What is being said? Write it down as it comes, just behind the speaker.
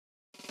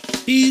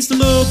He's the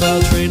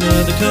mobile trainer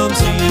that comes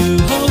to you.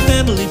 Whole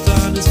family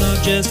fun is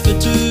not just for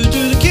two.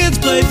 Do the kids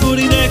play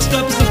footy? Next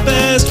up is the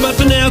best. But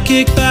for now,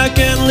 kick back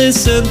and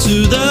listen to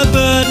the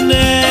Bird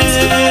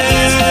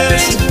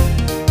Nest.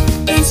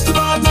 It's the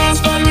Bird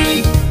Nest family.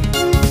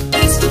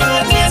 It's the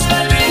Bird Nest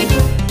family.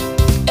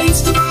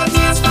 It's the Bird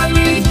Nest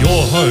family.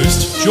 Your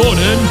host,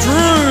 Jordan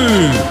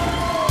Drew.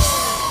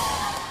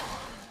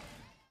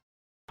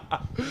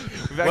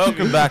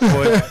 Welcome back,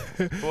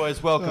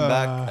 boys. Welcome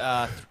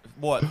back.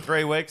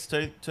 3 weeks?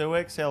 2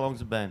 weeks? How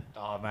long's it been?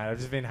 Oh, man, I've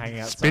just been hanging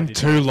out. It's been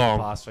too long.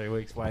 The past 3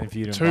 weeks waiting for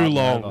you to Too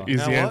long is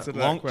the answer to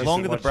that question.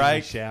 Longer the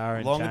break,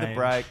 longer the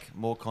break,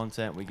 more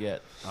content we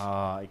get.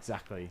 Oh,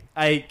 exactly.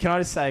 Hey, can I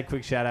just say a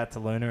quick shout out to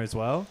Luna as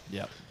well?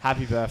 Yep.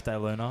 Happy birthday,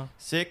 Luna.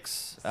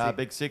 Six.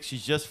 Big six.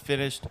 She's just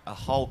finished a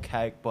whole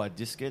cake by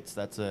Discets.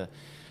 That's a...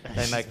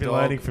 They She's make been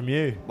dog learning from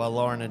you. by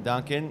Lauren and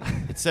Duncan.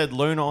 It said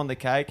Luna on the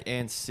cake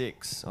and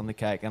 6 on the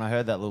cake. And I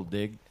heard that little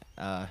dig.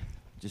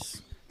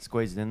 Just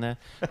squeezed it in there.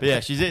 But yeah,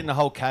 she's eating the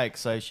whole cake,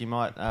 so she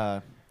might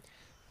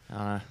be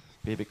a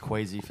bit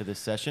queasy for this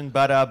session.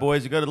 But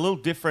boys, we've got a little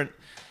different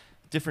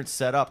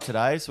setup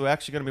today. So we're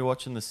actually going to be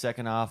watching the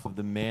second half of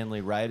the Manly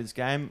Raiders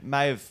game.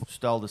 May have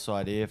stole this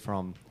idea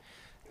from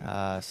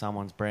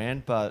someone's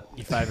brand, but...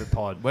 Your favourite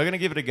pod. We're going to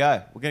give it a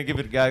go.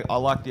 I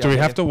like the idea. Do we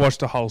have to watch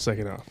the whole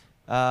second half?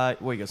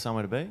 You got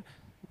somewhere to be?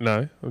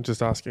 No, I'm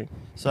just asking.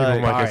 So People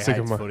might Barry get sick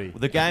of hates my... footy.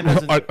 the game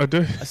isn't... I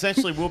do.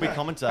 Essentially, we'll be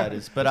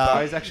commentators. But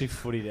Barry's actually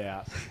footied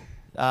out.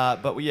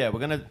 yeah, we're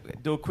going to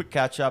do a quick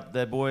catch-up.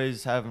 The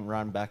boys haven't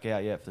run back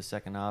out yet for the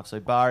second half.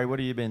 So, Barry, what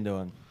have you been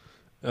doing?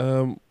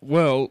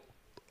 Well,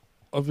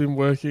 I've been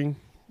working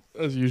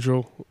as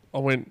usual. I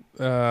went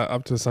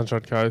up to the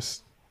Sunshine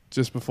Coast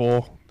just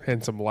before,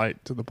 hence I'm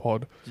late to the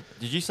pod.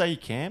 Did you say you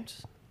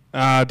camped?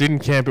 Didn't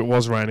camp, it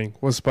was raining.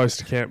 Was supposed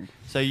to camp.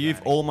 So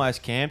you've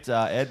almost camped.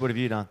 Ed, what have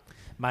you done?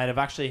 Mate, I've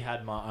actually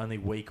had my only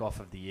week off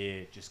of the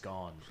year just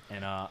gone.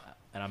 And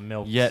I'm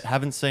milked. Yet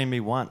haven't seen me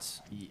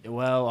once.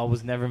 Well, I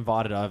was never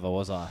invited over,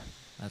 was I?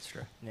 That's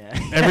true. Yeah.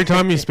 Every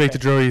time you speak to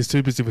Drew, he's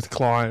too busy with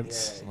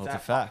clients. Well, it's a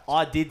fact.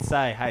 I did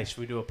say, hey, should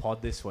we do a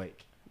pod this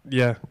week?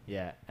 Yeah.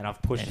 Yeah, and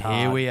I've pushed And hard.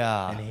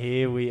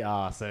 here we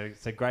are. So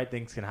great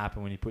things can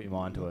happen when you put your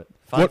mind to it.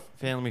 Fun What-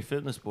 family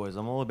fitness, boys.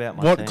 I'm all about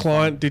my What team.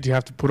 client did you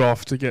have to put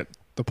off to get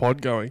the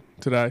pod going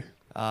today?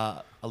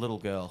 A little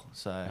girl.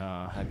 So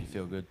hope you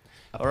feel good.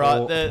 A All right,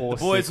 poor- the poor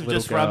boys sick have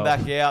just little run girl.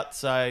 back out,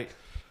 so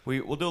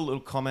we'll do a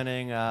little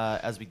commenting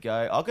as we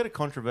go. I've got a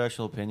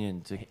controversial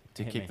opinion to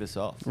kick me. this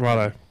off.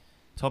 Righto.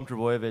 Tom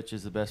Trbojevic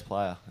is the best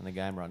player in the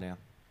game right now.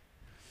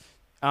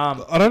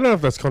 I don't know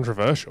if that's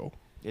controversial.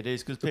 It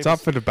is because It's up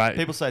for debate.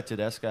 people say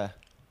Tedesco.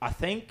 I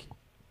think,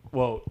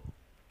 well,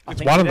 I It's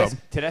think one of them.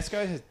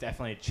 Tedesco has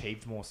definitely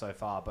achieved more so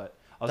far, but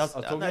I was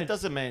talking That to-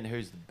 doesn't mean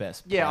who's the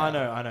best Yeah,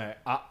 player. I know.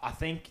 I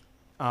think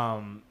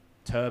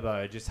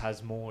Turbo just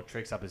has more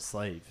tricks up his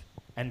sleeve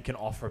and can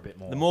offer a bit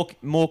more. The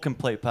more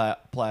complete player.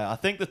 I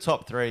think the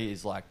top 3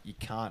 is like you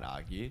can't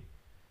argue,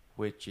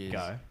 which is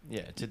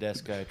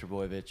Tedesco,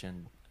 Trbojevic,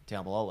 and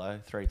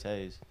Taumalolo, 3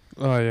 T's.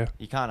 Oh, yeah.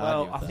 You can't Well,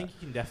 argue. I With think you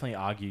can definitely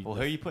argue. Well,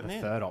 who are you putting the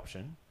in? third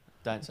option?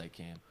 Don't say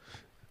Cam.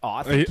 Oh,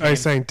 I Are think you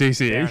saying there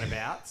DCE? and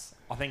abouts.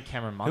 I think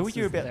Cameron Who are Munster's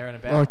you about? there and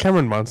Oh, about.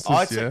 Cameron Munster's,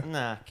 I'd yeah. say,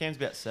 nah, Cam's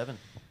about 7.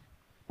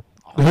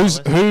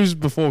 Who's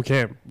before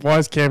Cam? Why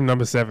is Cam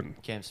number 7?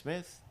 Cam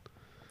Smith.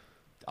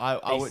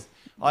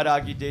 I'd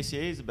argue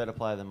DCE is a better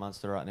player than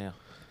Munster right now.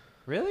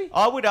 Really?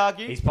 I would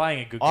argue. He's playing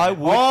a good game. I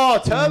would. Oh,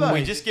 Turbo. We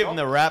He's just give him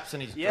the dropped- raps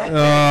and he's Yeah.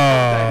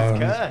 Oh.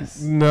 That's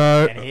curse.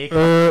 No. And here comes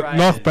the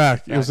Raiders.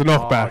 Knockback. It was a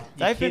knockback. You're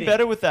They've been kidding.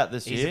 better with that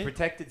this He's year. a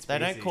protected They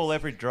species. don't call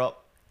every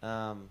drop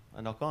a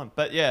knock on.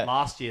 But yeah,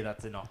 Last year,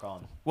 that's a knock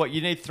on. what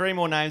you need 3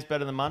 more names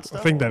better than Munster?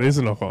 I think that is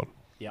a knock-on.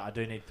 Yeah, I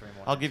do need 3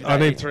 more. I'll give you I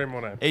that need 3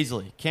 more names.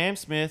 easily. Cam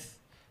Smith,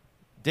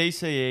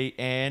 DCE,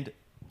 and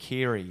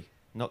Keary.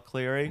 Not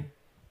Cleary.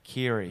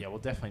 Keary. Yeah, well,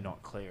 definitely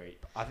not Cleary.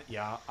 I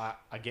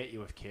get you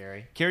with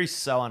Carey. Keary's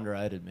so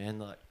underrated, man.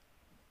 Like,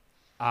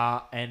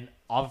 And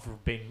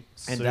I've been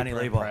super Danny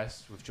Levi.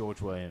 impressed with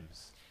George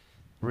Williams.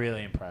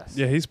 Really impressed.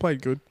 Yeah, he's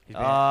played good. He's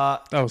been,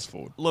 That was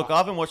forward. look, I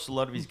haven't watched a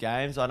lot of his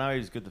games. I know he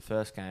was good the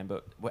first game,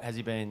 but has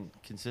he been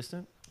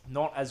consistent?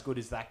 not as good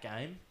as that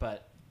game,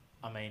 but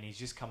I mean, he's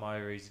just come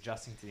over. He's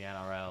adjusting to the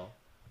NRL,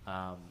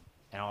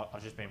 and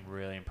I've just been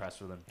really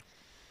impressed with him.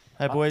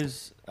 Hey,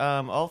 boys,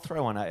 I'll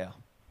throw one at you.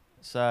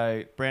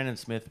 So, Brandon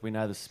Smith, we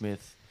know the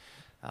Smith.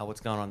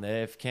 What's going on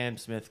there? If Cam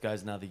Smith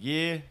goes another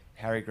year,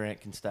 Harry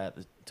Grant can stay at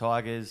the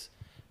Tigers,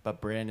 but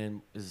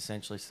Brandon is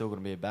essentially still going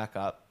to be a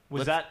backup.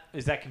 Is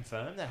that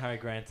confirmed that Harry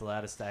Grant's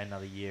allowed to stay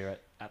another year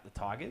at the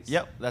Tigers?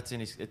 Yep, that's in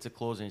his. It's a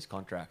clause in his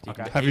contract.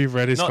 Okay. Have you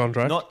read his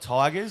contract? Not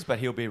Tigers, but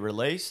he'll be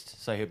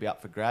released, so he'll be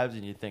up for grabs.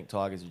 And you'd think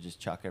Tigers would just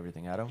chuck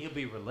everything at him. He'll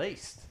be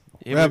released.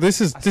 Well,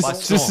 this is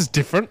Storm.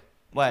 different.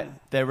 Wait,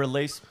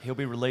 he'll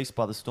be released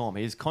by the Storm.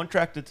 He's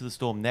contracted to the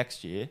Storm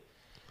next year,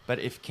 but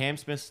if Cam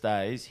Smith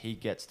stays, he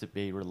gets to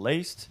be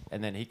released,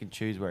 and then he can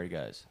choose where he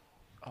goes.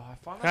 Oh, I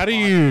find How that do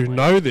hard you to believe.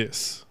 know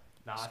this?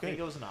 No, I think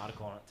there was an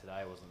article on it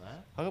today, wasn't there?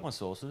 I got my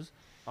sources.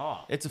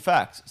 Oh, It's a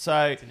fact.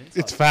 So, it's an inside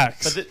It's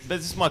facts. but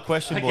this is my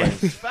question, I boys.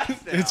 guess it's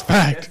fact now. It's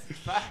fact. I guess it's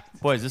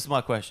fact. Boys, this is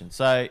my question.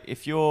 So,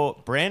 if you're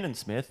Brandon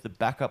Smith, the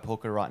backup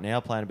hooker right now,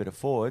 playing a bit of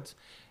forwards,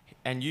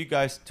 and you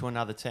go to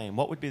another team,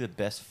 what would be the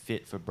best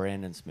fit for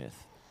Brandon Smith?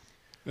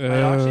 Mate,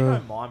 I actually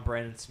don't mind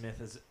Brandon Smith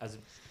as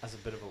a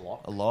bit of a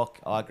lock. A lock?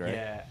 I agree.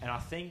 Yeah, and I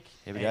think...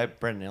 Here we go.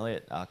 Brendan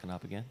Elliott arcing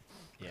up again.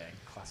 Yeah,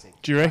 classic.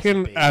 Do you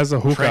reckon classic as a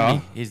hooker,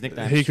 Trendy. His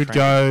nickname he is could Trendy.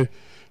 go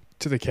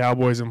to the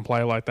Cowboys and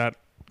play like that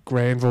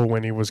Granville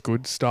when he was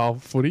good style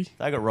footy?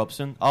 They got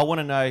Robson. I want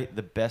to know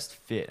the best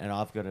fit, and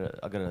I've got an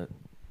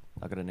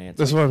answer.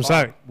 That's what I'm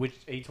saying. Which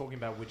are you talking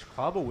about? Which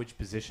club or which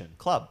position?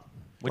 Club.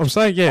 I'm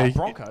saying, yeah. Oh,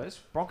 Broncos.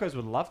 Broncos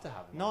would love to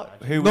have him. Not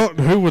I who. Not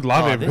who would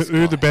love Oh, him, this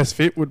who guy. the best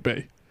fit would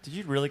be. Did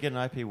you really get an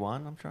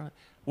OP1? I'm trying.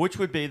 Which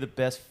would be the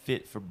best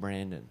fit for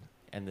Brandon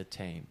and the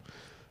team?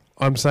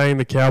 I'm saying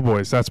the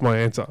Cowboys. That's my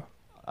answer.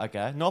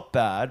 Okay, not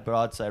bad, but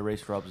I'd say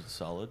Reece Robson's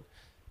solid.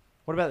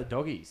 What about the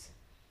doggies?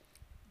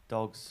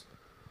 Dogs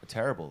are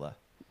terrible though.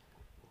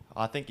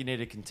 I think you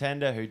need a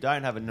contender who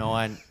don't have a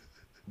 9.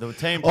 The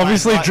team playing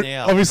Obviously, right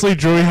now. obviously,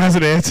 Drewy has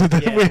an answer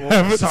that Yeah, we well,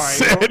 haven't sorry,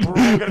 said. we're all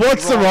gonna be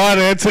What's the wrong. right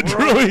answer,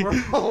 Drewy?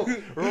 We're all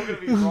going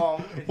to be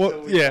wrong. until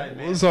What? we say Yeah.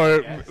 man.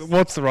 Sorry. Yes.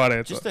 What's the right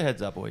answer? Just a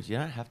heads up, boys. You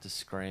don't have to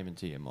scream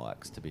into your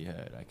mics to be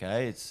heard.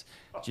 Okay, it's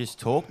just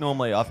talk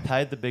normally. I've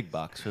paid the big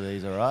bucks for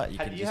these. All right, you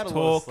Had can you had just a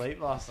lot of talk.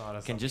 sleep last night or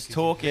Can something? just 'Cause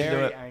talk you're into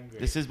very it. angry.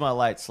 This is my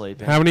late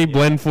sleep. How many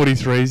blend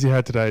 43s you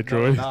had today,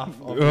 Drewy? enough,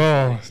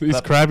 Oh, he's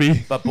But-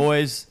 crabby. But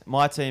boys,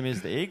 my team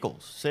is the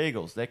Eagles.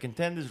 Seagulls. They're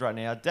contenders right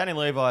now. Danny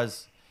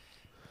Levi's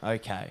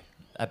okay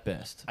at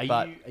best.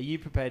 Are you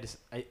prepared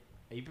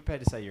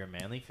to say you're a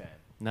Manly fan?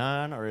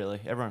 No, not really.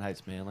 Everyone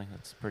hates Manly.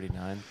 That's pretty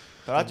known.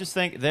 But I just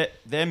think that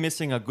they're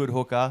missing a good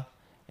hooker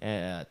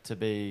to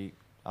be.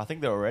 I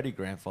think they're already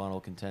grand final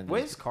contenders.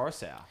 Where's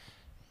Coruscant?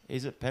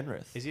 He's at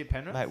Penrith. Is he at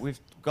Penrith? Mate, we've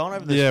gone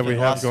over this Yeah, for we the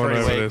have last gone 3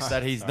 over weeks this.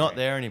 that he's Sorry. not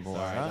there anymore.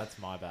 Sorry, right? that's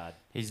my bad.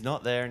 He's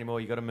not there anymore.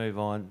 You got to move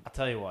on. I'll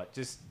tell you what,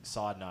 just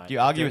side note. Do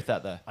you argue I with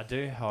that though? I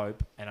do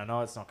hope, and I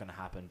know it's not going to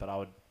happen, but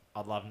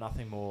I'd love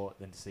nothing more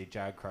than to see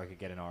Jared Croker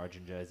get an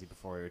Origin jersey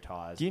before he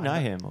retires. Do you know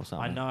him or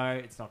something? I know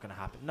it's not going to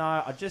happen. No,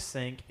 I just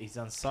think he's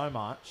done so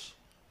much.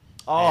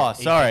 Oh, and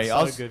he's sorry. been so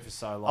I was good for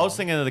so long. I was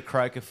thinking of the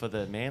Croker for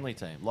the Manly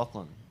team,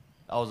 Lachlan.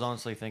 I was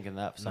honestly thinking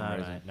that for some no,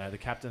 reason. mate, no, the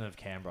captain of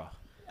Canberra.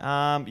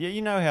 Yeah,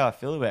 you know how I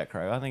feel about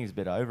Croker. I think he's a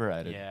bit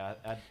overrated. Yeah,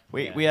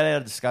 We had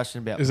a discussion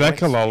about Is that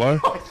points. Kalolo?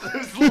 I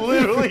was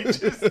literally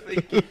just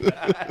thinking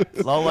that.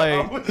 I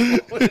Lolo. was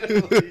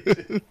literally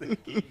just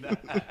thinking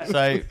that.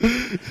 So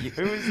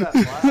Who is that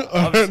player?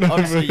 I don't know,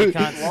 obviously you mate.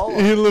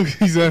 can't. He looks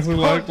exactly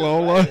like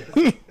Lolo.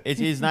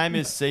 His name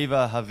is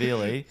Siva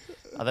Havili.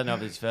 I don't know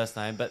if it's his first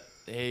name, but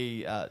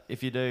he.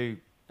 If you do,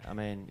 I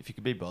mean, if you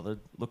could be bothered,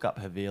 look up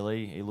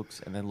Havili. He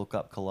looks, and then look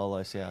up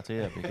Kalolo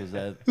Sautia because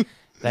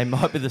they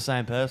might be the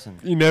same person.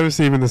 You never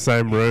see him in the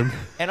same room.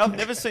 And I've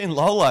never seen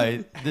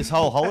Lolo this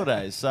whole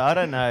holidays, so I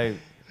don't know.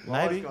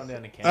 Lolo's Maybe. gone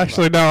down to Canberra.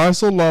 Actually, no, I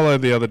saw Lolo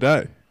the other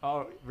day.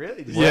 Oh,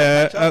 really? Did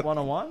Yeah, you catch up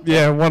one-on-one?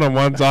 Yeah,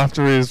 one-on-ones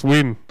after his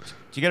win. Did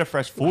you get a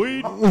fresh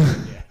food?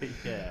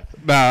 Yeah.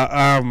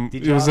 Nah, Did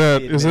it you was ask at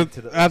the it was admin at,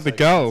 to the at the episode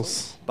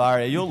girls.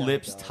 Barry, are your Yeah,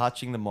 lips it does.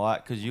 touching the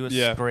mic because you were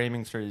Yeah.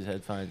 screaming through his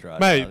headphones right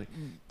Mate. now?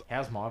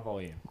 How's my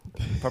volume?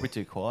 Probably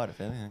too quiet,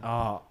 if anything.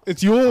 Oh,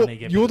 It's you're need to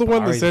get you're the the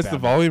one that Barry's sets the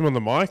about me. volume on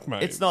the mic,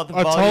 mate. It's not the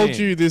I told volume.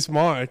 you this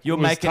mic. You're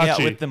was making out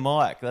touchy. with the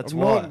mic. That's I'm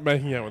why. not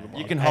making out with the mic.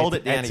 You can hold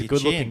it down it's at a your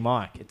good-looking chin.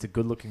 mic. It's a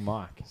good-looking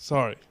mic.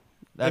 Sorry.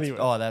 That's, Anyway.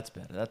 Oh, that's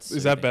better. That's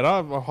Is that soothing. better?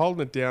 I'm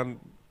holding it down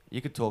You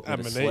could talk at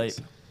in my sleep.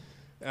 knees.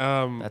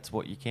 That's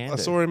what you can I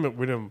do. saw him at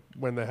Wynnum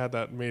when they had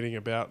that meeting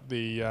about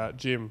the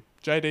gym.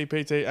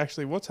 JDPT,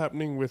 actually, what's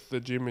happening with the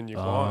gym and your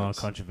Oh, clients?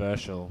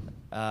 controversial.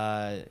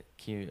 Can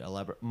you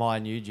elaborate? My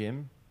new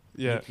gym.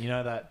 Yeah. You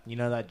know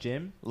that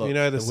gym? Look, you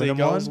know the the Wynnum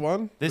Seagulls one?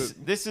 one?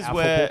 this is Our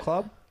where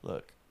football club?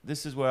 look.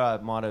 This is where I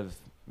might have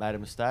made a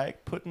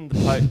mistake putting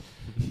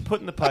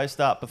the post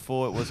up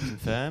before it was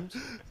confirmed.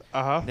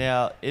 Uh-huh.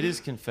 Now it is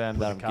confirmed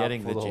that Put I'm the cart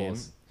getting the before the gym.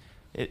 horse.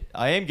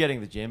 I am getting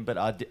the gym, but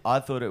I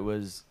thought it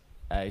was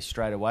a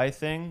straight away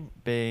thing,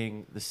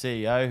 being the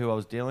CEO who I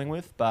was dealing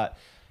with, but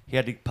he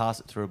had to pass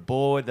it through a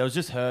board. There was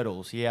just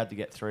hurdles he had to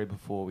get through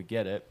before we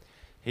get it.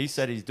 He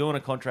said he's doing a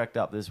contract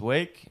up this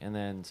week, and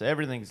then so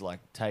everything's like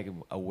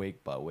taking a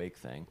week by week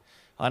thing.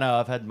 I know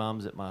I've had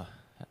mums at my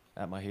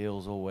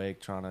heels all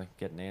week trying to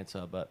get an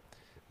answer, but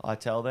I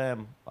tell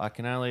them I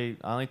can only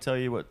tell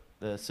you what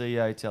the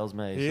CEO tells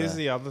me. Here's so.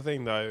 the other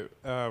thing, though.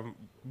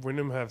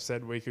 Wynnum have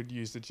said we could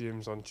use the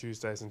gyms on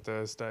Tuesdays and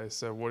Thursdays.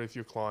 So what if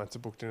your clients are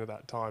booked in at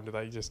that time? Do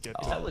they just get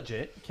Is that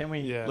legit? Can we?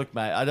 Yeah. Look,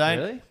 mate, I don't,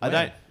 Really? I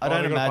don't, I Well,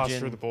 don't they've gotta pass imagine.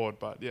 through the board,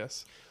 but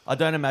yes. I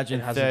don't imagine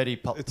It hasn't- 30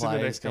 it's in the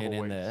players next couple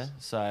being in weeks. there,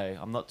 so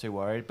I'm not too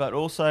worried. But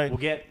also, We'll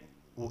get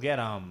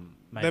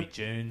maybe Them-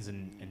 Junes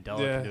and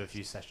Della Yeah. can do a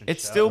few sessions.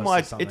 It's still shirtless my-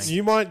 or something. it's-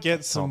 You might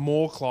get some Top.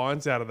 more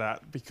clients out of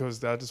that because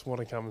they just want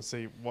to come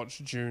and watch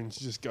Junes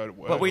just go to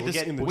work. but we, We'll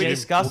dis- get in the we gym.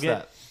 discussed we'll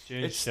that. get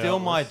Junes It's still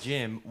my shirtless.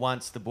 gym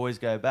once the boys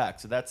go back,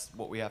 so that's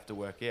what we have to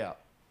work out.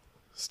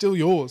 Still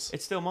yours.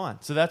 It's still mine.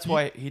 So that's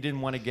why he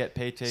didn't want to get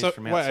PTs So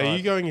from wait, outside. are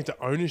you going into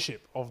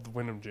ownership of the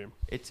Wynnum gym?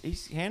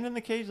 He's handing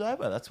the keys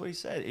over. That's what he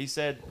said. He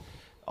said,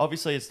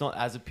 obviously, it's not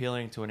as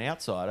appealing to an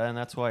outsider, and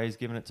that's why he's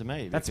giving it to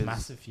me. That's because-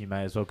 massive for you,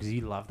 mate, as well, because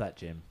you love that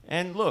gym.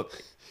 And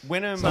look,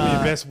 Wynnum, Some of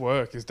your best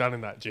work is done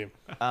in that gym.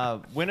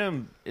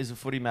 Wynnum is a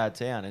footy mad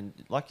town, and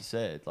like you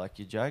said, like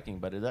you're joking,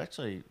 but it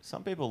actually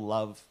some people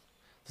love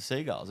the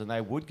Seagulls, and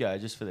they would go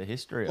just for the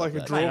history Like of a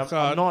that. draw Mate, I'm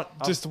card,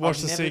 not- just to I've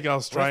watch the never-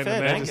 Seagulls train, fair,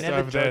 and mate. they're I've just never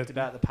over there. joked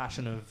about the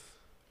passion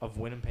of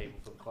winning people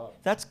for the club.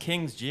 That's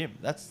King's Gym.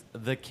 That's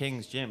the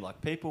King's Gym.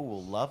 Like people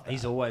will love that.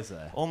 He's always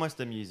there. Almost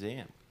a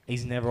museum.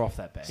 He's never off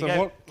that bench. So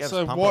gave us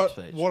a pump-up what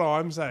speech. what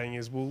I'm saying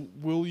is,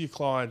 will your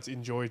clients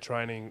enjoy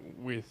training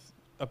with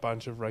a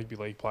bunch of rugby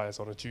league players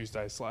on a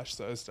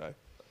Tuesday/Thursday?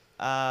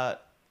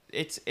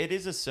 It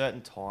is a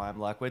certain time.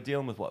 Like we're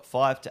dealing with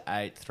 5 to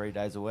 8, 3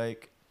 days a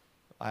week.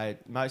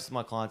 Most of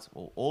my clients,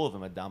 well, all of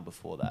them are done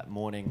before that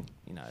morning.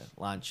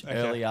 Lunch, Okay.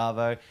 early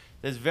arvo.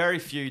 There's very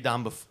few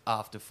done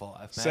after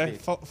 5. Maybe.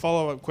 So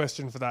follow-up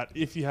question for that: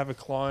 if you have a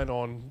client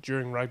on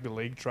during rugby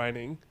league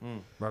training,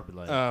 Rugby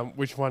league.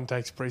 which one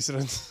takes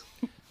precedence?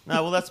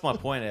 No, well, that's my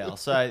point, Al.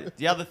 So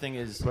the other thing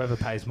is, Whoever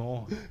pays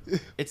more.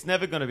 it's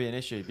never going to be an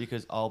issue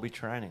because I'll be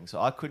training. So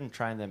I couldn't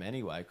train them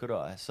anyway, could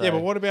I? So, Yeah,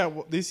 but what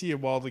about this year?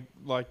 While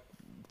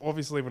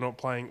obviously we're not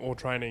playing or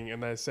training,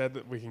 and they said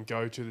that we can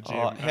go to the gym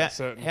at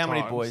certain how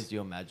many times. boys do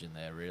you imagine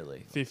there,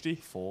 really? 50.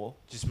 4?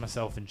 Just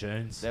myself and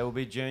Jones. There will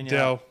be Junior.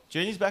 Dell.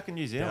 Junior's back in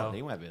New Zealand. Dell.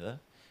 He won't be there.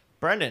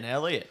 Brendan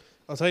Elliott,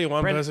 I'll tell you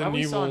one person we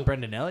you signed will.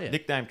 Brendan Elliott.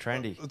 nicknamed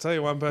Trendy. I'll tell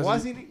you one person. Why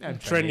is he nicknamed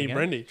Trendy again?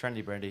 Brendy?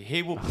 Trendy Brendy.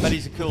 He will, but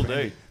he's a cool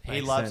dude. He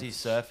Makes loves sense.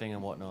 his surfing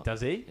and whatnot.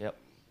 Does he? Yep.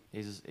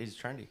 He's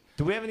trendy.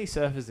 Do we have any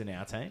surfers in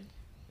our team?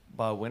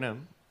 By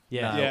Wynnum.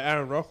 Yeah. No. Yeah,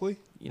 Aaron Rockley.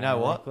 You know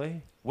what?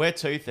 Ironically. We're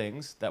two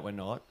things that we're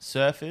not.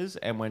 Surfers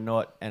and we're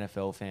not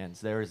NFL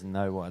fans. There is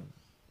no one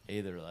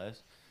either of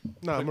those.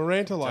 No, But-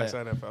 Miranda likes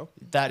yeah. NFL.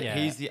 That Yeah.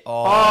 he's the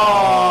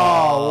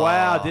Oh,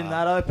 wow. Didn't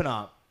that open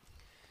up?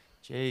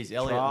 Jeez,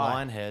 Elliot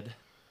Try. Linehead.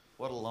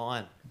 What a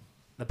line.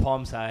 The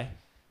Poms, hey?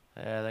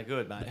 Yeah, they're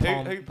good, mate. The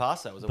Pom- Who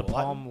passed that? Was it The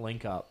White? Pom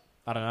link up.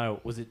 I don't know.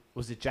 Was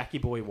it Jackie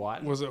Boy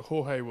White? Was it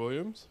Jorge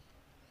Williams?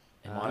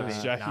 It might have it's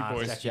been. Jackie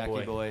Boy. It's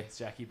Jackie Boy. It's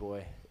Jackie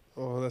Boy.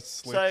 Oh, that's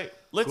slick. So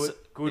let's.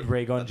 Good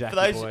rig on Jackie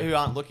For those Boy. who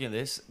aren't looking at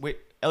this,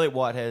 Elliot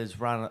Whitehead has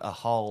run a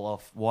hole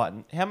off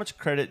Whiten. How much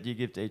credit do you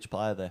give to each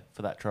player there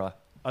for that try?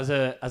 As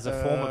a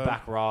former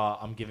back row,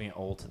 I'm giving it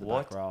all to the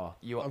What? back row.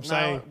 I'm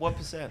saying- what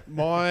percent?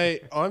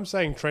 I'm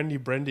saying Trendy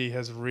Brendy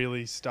has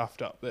really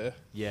stuffed up there.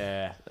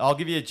 Yeah. I'll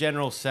give you a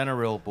general centre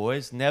rule,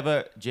 boys.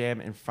 Never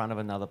jam in front of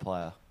another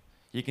player.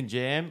 You can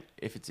jam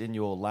if it's in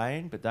your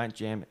lane, but don't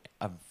jam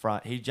in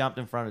front. He jumped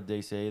in front of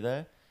DC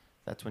there.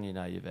 That's when you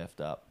know you've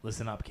effed up.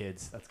 Listen up,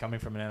 kids. That's coming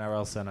from an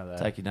NRL centre there.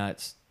 Take your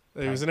notes.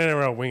 He was an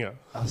NRL winger.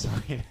 Oh,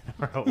 sorry, an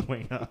NRL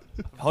winger.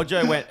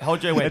 Hojo went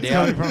It's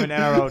down. coming from an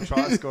NRL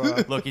try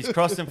scorer. Look, he's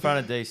crossed in front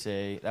of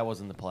DC. That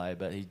wasn't the play,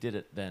 but he did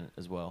it then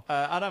as well.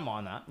 I don't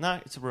mind that. No,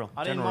 it's a rule.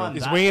 I didn't General mind rule.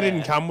 His that winger there.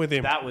 didn't come with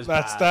him. That was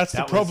that's bad. that's the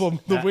That was- problem.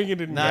 The that- winger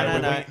didn't No, go no,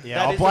 with no. him. Yeah,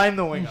 That I'll is blame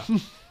the winger.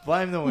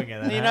 Blame the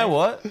winger. Then, You know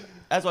what?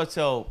 As I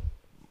tell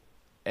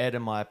Ed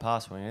and my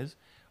pass wingers,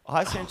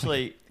 I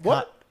essentially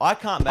What? I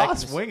can't make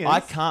Pass wingers? I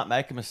can't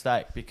make a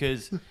mistake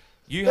because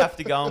you have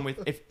to go on with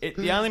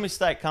the only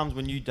mistake comes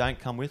when you don't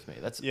come with me.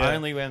 That's Yeah.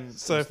 only when.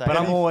 So, the mistake But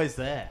I'm comes. always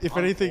there. If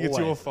I'm anything, it's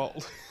your always-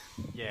 fault.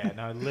 Yeah,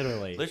 no,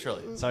 literally.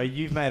 Literally. So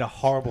you've made a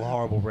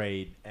horrible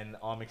read, and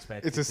I'm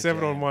expecting It's a to jam.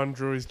 7-on-1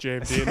 Drew's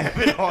jammed in.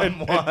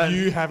 7-on-1. And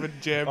you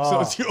haven't jammed, so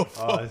it's your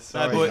fault. No,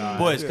 sorry, guys.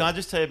 boys, can I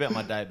just tell you about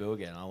my debut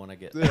again? I want to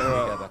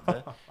go back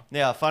there.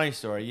 Now, funny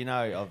story. You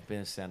know, I've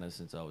been a centre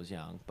since I was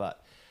young,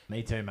 but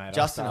Me too, mate. I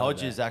Justin started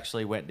Hodges there.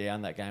 actually went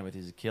down that game with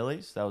his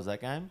Achilles. That was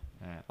that game.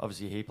 Yeah.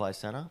 Obviously, he plays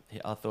centre.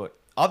 I thought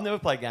I've never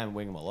played game of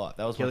wing in my life.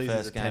 That was Achilles my is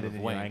first a game tendon of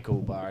in your wing. ankle,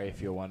 Barry, if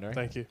you're wondering.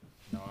 Thank you.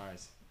 No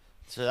worries.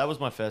 So that was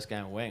my first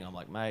game of wing. I'm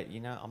like, mate,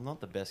 I'm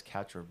not the best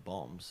catcher of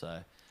bombs, so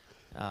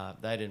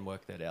they didn't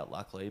work that out,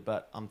 luckily.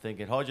 But I'm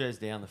thinking, Hodge's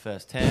down the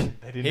first 10.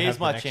 They didn't Here's have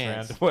the my next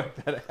chance. round to work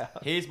that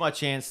out. Here's my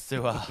chance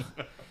to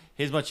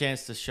here's my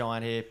chance to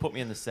shine here. Put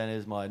me in the centre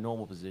is my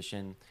normal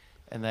position,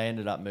 and they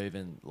ended up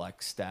moving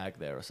like Stag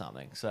there or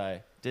something. So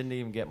didn't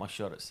even get my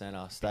shot at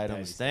centre. Stayed on the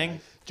Davey sting.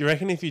 Do you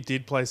reckon if you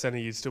did play centre,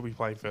 you'd still be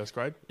playing first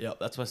grade? Yep,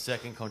 that's my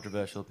second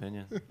controversial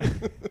opinion.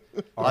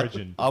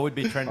 Origin. I would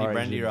be trendy Origin.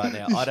 Brandy right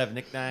now. I'd have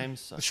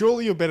nicknames.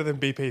 Surely you're better than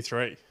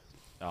BP3.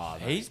 Oh,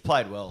 no. He's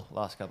played well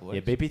last couple of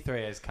Yeah, weeks.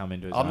 BP3 has come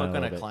into his I'm own not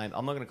going a to little claim.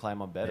 I'm not going to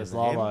claim I'm better There's than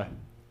Lolo. him,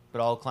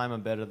 but I'll claim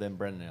I'm better than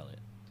Brendan Elliott.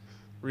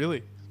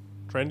 Really?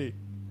 Trendy.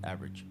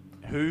 Average.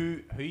 bit. Who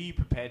are you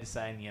prepared to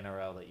say in the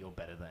NRL that you're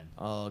better than?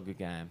 Oh, good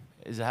game.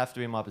 Does it have to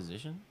be my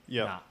position?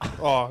 Yeah. Nah.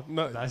 Oh,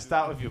 no. No,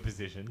 start with your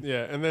position.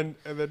 Yeah, and then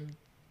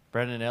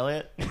Brendan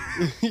Elliott,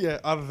 yeah,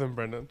 other than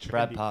Brendan.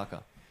 Brad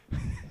Parker.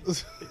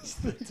 It's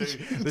the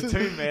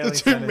two Manly The two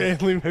centres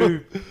Manly who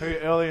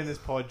earlier in this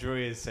pod,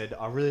 Drew has said,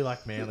 I really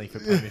like Manly for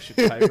premiership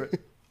favourite.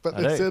 But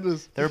I they do. said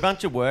us. They're a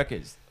bunch of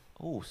workers.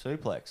 Oh,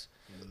 suplex.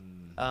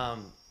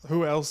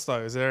 Who else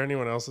though? Is there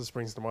anyone else that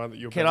springs to mind that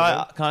you're Can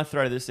I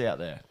throw this out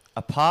there?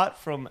 Apart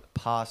from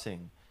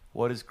passing,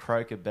 what is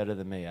Croker better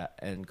than me at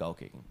and goal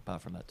kicking?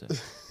 Apart from that too.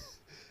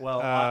 Well,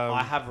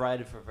 I have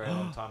rated for a very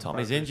long time.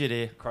 Tommy's Croker's- injured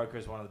here. Croker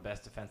is one of the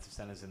best defensive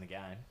centres in the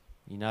game.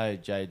 You know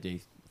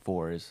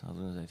JD4 is. I was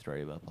going to say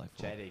 3, but I play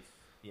 4. JD,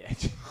 yeah.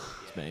 It's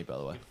me, by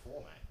the way. Good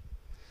 4,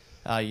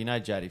 mate. You know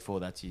JD4,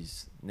 that's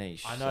his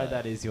niche. I know so-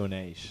 that is your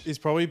niche. He's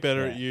probably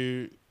better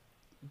Yeah.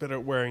 better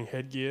at wearing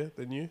headgear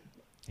than you.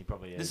 He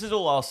probably is. This is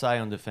all I'll say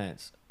on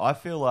defense. I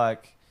feel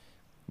like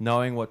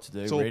knowing what to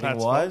It's do all reading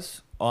Pat's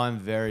wise, I'm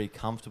very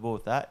comfortable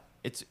with that.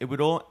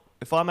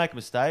 If I make a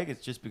mistake,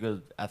 it's just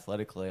because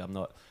athletically I'm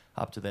not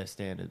up to their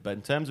standard. But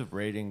in terms of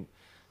reading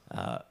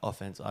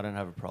offense, I don't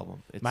have a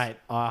problem. Mate,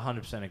 I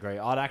 100% agree.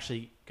 I'd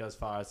actually go as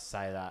far as to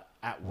say that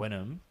at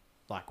Wynnum,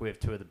 like we have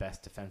 2 of the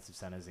best defensive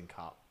centres in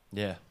Cup.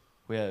 Yeah.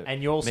 We have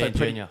And you're also me and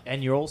Junior.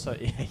 and you're also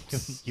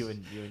you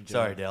and Junior.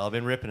 Sorry, Dale. I've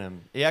been ripping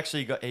him. He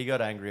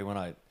got angry when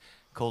I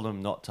called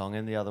him not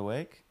Tongan the other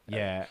week.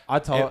 Yeah, I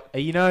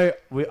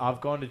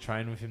I've gone to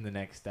train with him the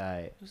next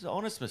day, It was an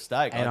honest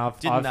mistake. And I I've-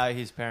 didn't I've- know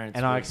his parents.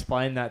 and I were-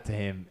 explained that to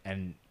him,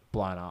 and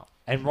blown up,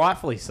 and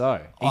rightfully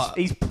so.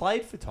 He's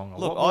played for Tonga.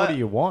 Look, what more do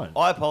you want?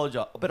 I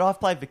apologise, but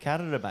I've played for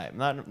Canada,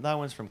 mate. No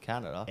one's from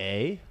Canada.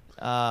 Eh?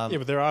 Yeah,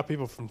 but there are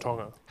people from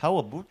Tonga. How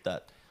about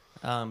that?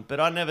 But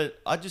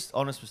I just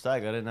honest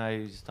mistake. I didn't know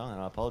he was Tongan.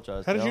 I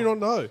apologise. How did you not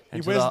know? He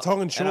And to wears the-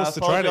 Tongan and shorts I to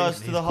training. apologise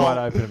to He's the quite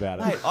whole. open about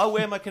it. Mate, I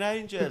wear my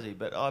Canadian jersey,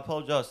 but I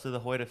apologise to the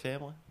Hoyter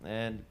family,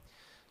 and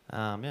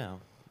yeah,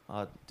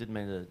 I didn't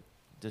mean to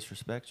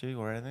disrespect you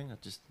or anything. I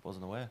just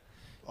wasn't aware.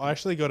 I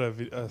actually got a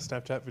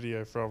Snapchat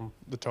video from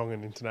the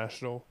Tongan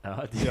International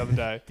Oh, the other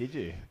day. Did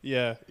you?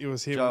 Yeah, it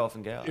was him. Joe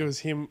often go. It was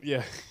him.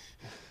 Yeah,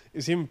 it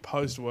was him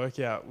post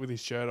workout with his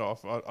shirt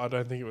off. I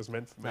don't think it was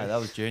meant for me. No, that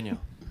was Junior.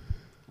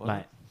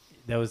 Mate,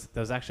 there was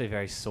actually a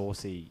very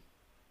saucy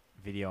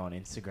video on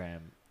Instagram.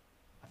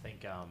 I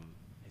think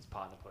his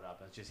partner put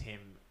up. It's just him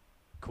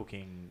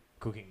cooking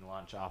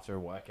lunch after a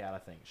workout. I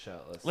think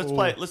shirtless. Let's Ooh.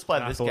 play And this I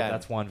game. thought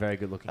that's one very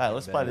good looking. Hey,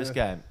 let's play this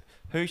game.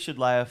 Who should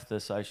lay off the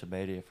social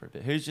media for a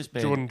bit? Who's just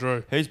been Jordan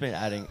Drew. Who's been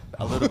adding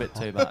a little bit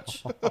too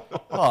much?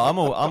 I'm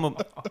a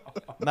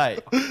mate.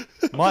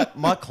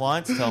 My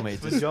clients tell me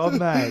It's my job,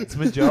 mate. It's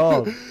my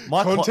job.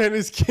 Content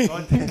is king.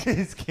 Content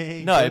is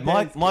king. No,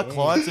 my Content is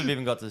clients have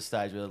even got to the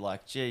stage where they're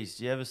like, "Geez,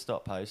 do you ever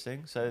stop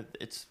posting?" So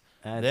That's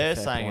they're a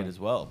fair saying point. it as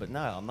well. But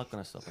no, I'm not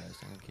going to stop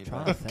posting. I'll keep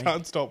Try going. to think.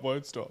 Can't stop,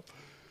 won't stop.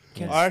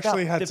 Can't I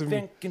actually stop had the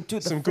thinking to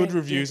the some good thinking.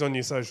 reviews on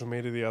your social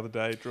media the other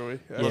day, Drewy.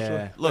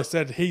 Yeah. I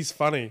said he's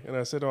funny, and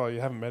I said, "Oh, you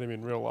haven't met him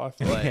in real life."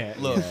 Wait,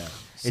 look, yeah.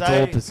 It's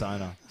say- all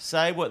persona.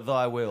 Say what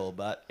thy will,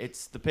 but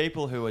it's the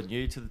people who are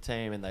new to the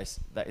team and they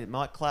it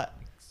might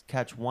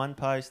catch one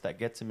post that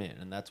gets them in,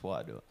 and that's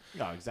why I do it.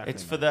 No, exactly.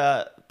 It's for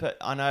the. But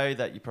I know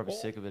that you're probably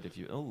sick of it if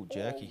you. Oh,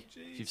 jerky!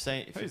 If you've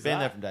Who's been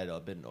there that? from day to day,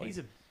 I've been annoyed. He's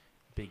a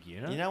big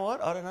unit. You know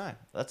what? I don't know.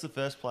 That's the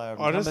first player.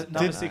 I just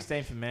number did-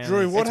 16 for man.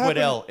 Drew, what It's happened?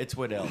 Waddell. It's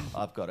Waddell.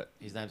 I've got it.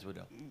 His name's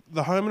Waddell.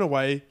 The home and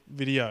away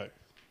video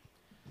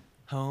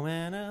Home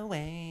and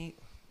away.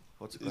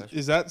 What's the question?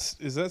 is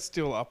that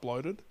still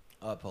uploaded?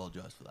 I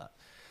apologise for that.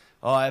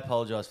 I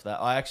apologise for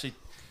that. I actually.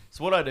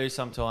 So what I do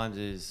sometimes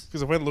is.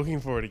 Because I went looking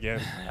for it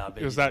again. I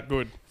bet It was you that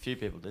good. A few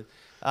people did.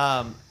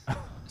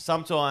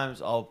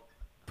 Sometimes I'll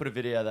put a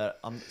video that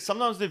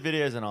sometimes I do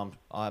videos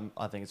and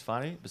I think it's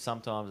funny, but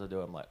sometimes I do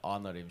it. I'm like,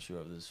 I'm not even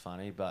sure if this is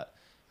funny, but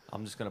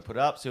I'm just gonna put it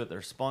up, see what the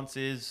response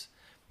is,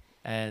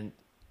 and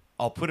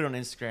I'll put it on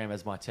Instagram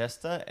as my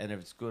tester, and if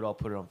it's good, I'll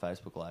put it on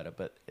Facebook later.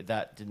 But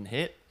that didn't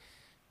hit,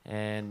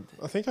 and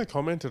I think I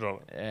commented on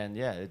it.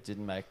 yeah, it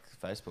didn't make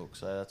Facebook,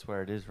 so that's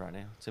where it is right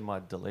now. It's in my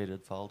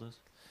deleted folders.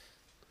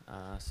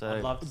 So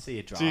I'd love to see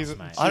a draft, Jeez,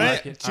 mate. I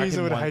don't- Jeez,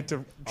 I would hate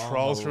to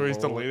troll through his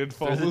deleted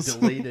folders.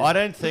 I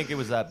don't think it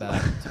was that bad.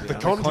 To be The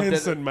honest.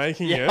 content's not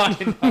making Yeah,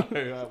 it. I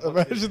know.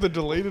 Imagine the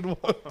deleted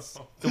ones.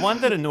 The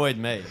one that annoyed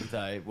me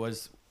though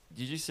was,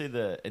 did you see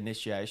the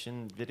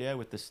initiation video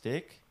with the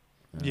stick?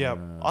 Yeah.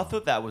 I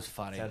thought that was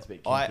funny. Sounds a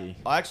bit I kinky.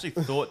 actually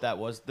thought that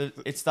was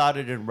it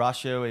started in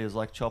Russia where he was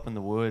like chopping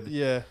the wood.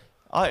 Yeah.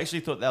 I actually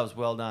thought that was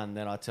well done.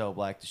 Then I tell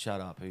Blake to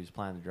shut up, who's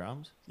playing the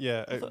drums.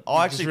 Yeah. I Just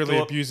actually really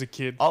thought- abuse a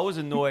kid. I was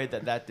annoyed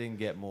that didn't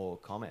get more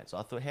comments.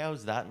 I thought, how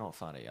is that not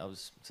funny?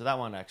 So that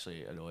one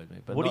actually annoyed me.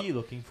 But What not- are you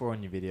looking for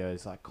on your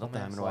videos? Like Not the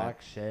comments, hammer away.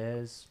 likes,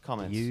 shares,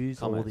 Comments,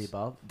 views, all comments. the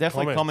above?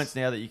 Definitely Comments. comments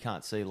now that you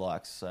can't see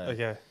likes. So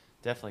Okay.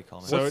 definitely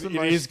comments. So What's it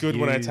the is most good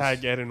when I views?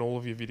 tag Ed in all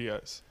of your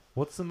videos.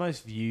 What's the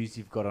most views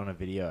you've got on a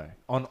video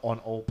on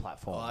all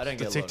platforms? Oh, I don't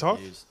The get TikTok? a lot of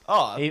views.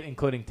 Oh,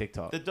 Including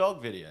TikTok. the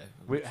dog video.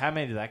 How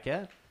many did that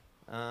get?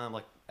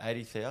 Like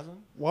 80,000.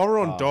 While we're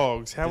on Oh.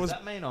 dogs, how Does was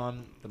that mean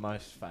I'm the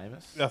most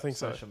famous? I think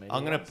so. social media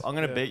I'm gonna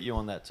wise? beat you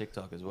on that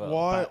TikTok as well.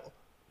 why?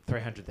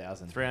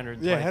 300,000.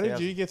 320,000. Yeah, how did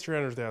you get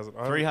 300,000?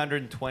 I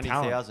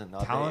 320,000.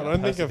 Talent. don't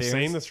think I've Perseverance,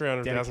 seen the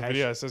 300,000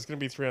 dedication. videos, so it's going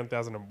to be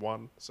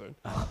 300,001 soon.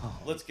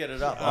 Let's get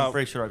it up. I'm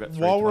pretty sure I got.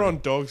 While we're 320.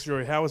 on dogs,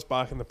 Drew, how was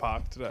Bark in the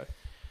Park today?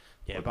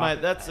 Yeah, Look, but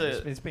mate, that's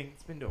it's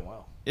been doing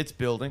well. It's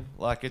building.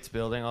 Like, it's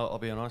building. I'll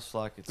be honest.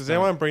 Like, it's Does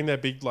anyone bring their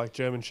big like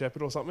German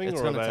Shepherd or something? It's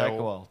or going are to they take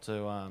a all-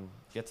 while to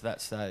get to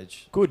that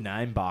stage. Good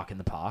name, Bark in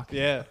the Park.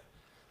 Yeah.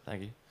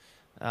 Thank you.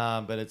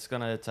 But it's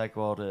going to take a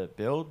while to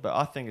build. But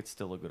I think it's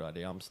still a good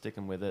idea. I'm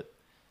sticking with it.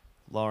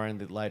 Lauren,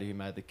 the lady who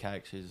made the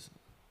cake, she's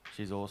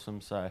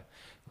awesome. So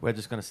we're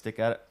just going to stick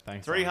at it.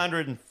 Thanks,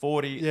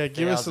 340. Yeah,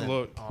 give us a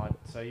look. Oh,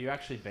 so you're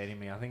actually beating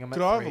me. I think I'm at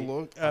Could I have three- a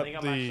look I at think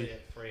I'm the? actually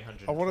at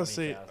 300. I want to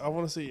see. I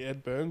want to see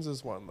Ed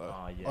Burns' one though.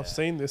 Oh, yeah. I've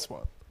seen this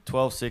one.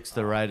 12-6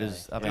 to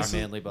Raiders. okay. I mean, This is-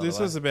 Manly, by the way. this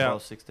was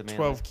about 12-6 to Manly.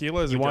 12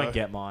 kilos You ago. won't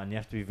get mine. You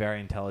have to be very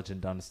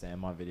intelligent to understand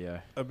my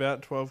video.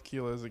 About 12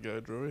 kilos ago,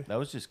 Drewy. That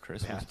was just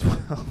Christmas.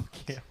 About 12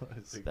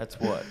 kilos ago. That's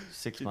what,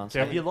 6 months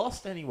Can Have you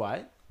lost any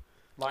weight?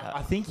 Like,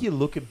 I think you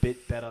look a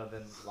bit better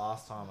than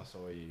last time I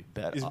saw you.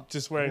 Bet. He's I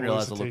just didn't wearing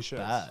realise loose I looked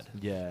t-shirts. bad.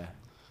 Yeah.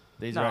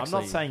 These No, are I'm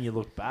actually, not saying you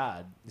look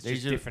bad. It's These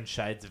just are- different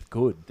shades of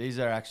good. These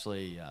are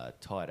actually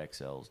tight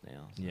XLs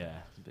now. so Yeah.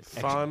 a bit-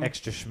 Fun.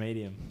 Extra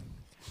schmedium.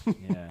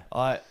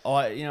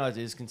 Yeah. you know, it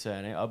is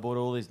concerning. I bought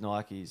all these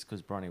Nikes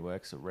because Bronny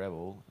works at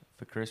Rebel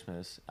for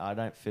Christmas. I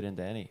don't fit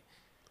into any.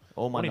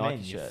 All my What do you Nike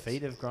mean? Your shirts.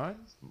 feet have grown?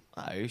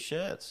 No,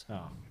 shirts.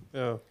 Oh.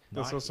 Yeah,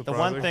 that's Nike. not The surprising.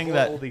 one thing Bought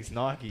that- all these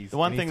Nikes. The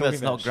one and he's thing talking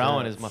that's not about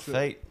growing shirts. is my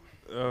feet.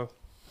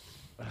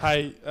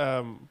 Hey,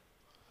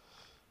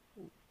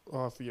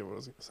 I forget what I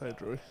was going to say,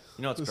 Drew. You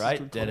know what's This is great?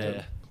 good Dead content.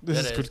 air. This Dead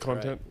is air's good great.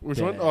 content. Which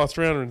Dead one? air. Oh,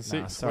 306.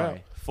 Nah, sorry.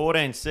 Wow.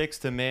 14-6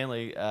 to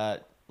Manly.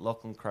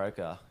 Lachlan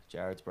Croker,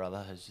 Jared's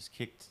brother, has just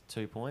kicked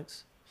 2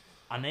 points.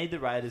 I need the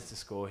Raiders to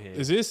score here.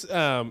 Is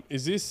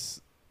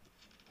this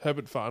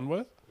Herbert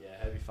Farnworth? Yeah,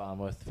 Herbie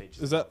Farnworth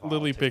features. Is that on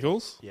Lily TikTok.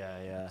 Pickles?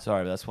 Yeah, yeah.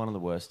 Sorry, but that's one of the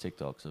worst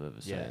TikToks I've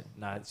ever seen. Yeah,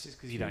 no, it's just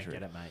because you don't Usually.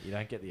 get it, mate. You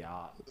don't get the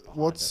art.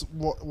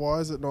 behind Why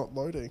is it not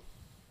loading? it.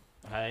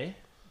 Hey,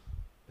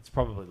 it's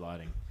probably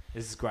loading.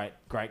 This is great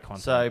content.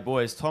 So,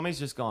 boys, Tommy's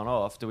just gone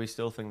off. Do we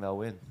still think they'll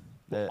win?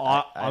 They're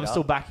I'm eight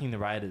still up. backing the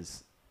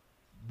Raiders.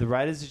 The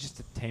Raiders are just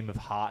a team of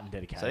heart and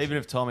dedication. So even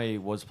if Tommy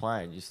was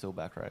playing, you still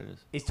back Raiders?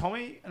 Is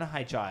Tommy an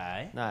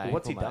HIA? No.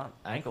 What's he ankle, done?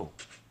 mate. Ankle.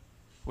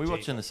 We Jeez,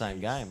 watched in the same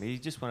game. He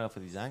just went off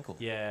with his ankle.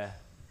 Yeah.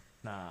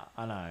 Nah,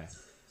 I know.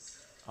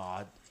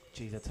 Oh,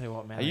 geez, I tell you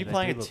what, man. Are you they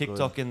playing do a look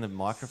TikTok good. in the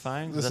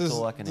microphone? 'Cause This that's is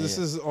all I can this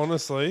hear. is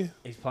honestly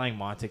He's playing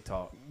my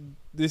TikTok.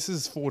 this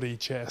is 4D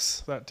chess.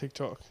 That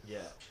TikTok. Yeah.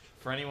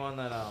 For anyone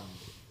that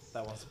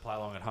wants to play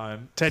along at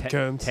home, Ted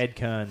Kearns. Ted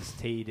Kearns,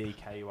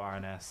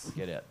 TEDKURNS.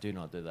 Get out. Do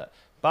not do that.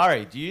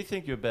 Barry, do you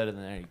think you're better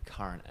than any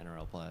current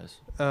NRL players?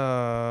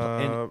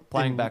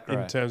 Playing back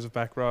row. in terms of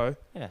back row.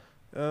 Yeah.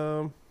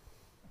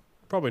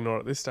 Probably not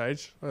at this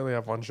stage. I only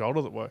have one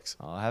shoulder that works.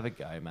 Oh, have a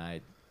go,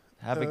 mate.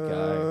 Have a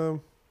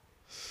go.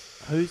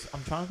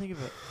 I'm trying to think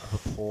of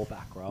a poor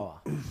back rower.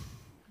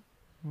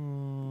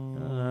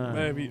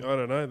 Maybe I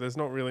don't know. There's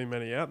not really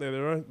many out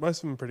there. Most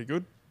of them are pretty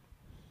good.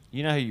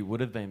 You know who you would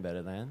have been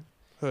better than?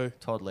 Who?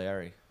 Todd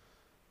Lowry.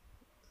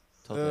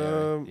 Todd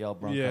Lowry, the old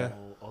Bronco. yeah.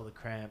 Oh, the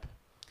cramp.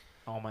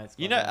 Oh, mate. it's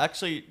You gone know, down.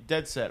 actually,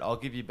 dead set, I'll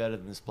give you better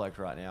than this bloke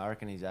right now. I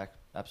reckon he's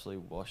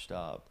absolutely washed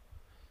up.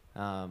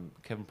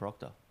 Kevin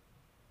Proctor.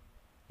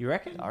 You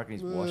reckon? I reckon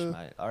he's washed,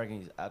 mate. I reckon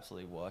he's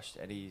absolutely washed.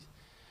 And he's...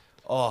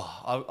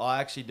 Oh, I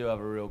actually do have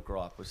a real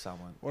gripe with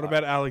someone. What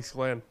about Alex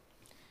Glenn?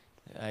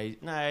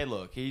 No,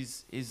 look,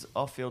 he's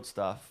off-field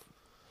stuff.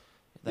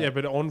 Yeah,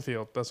 but on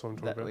field. That's what I'm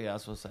talking That, about. yeah, I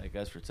was going to say, it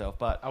goes for itself.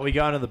 But Are we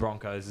going to the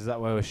Broncos? Is that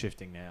where we're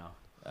shifting now?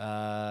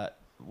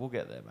 we'll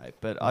get there, mate.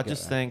 But We'll I get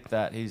just there. think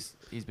that he's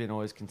been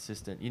always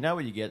consistent. You know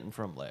what you're getting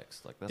from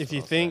Lex. Like that's If what you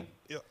I'll think,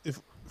 say.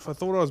 if I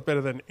thought I was better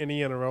than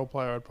any NRL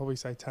player, I'd probably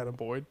say Tanner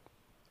Boyd.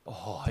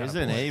 Oh,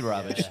 isn't he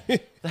rubbish? Yeah.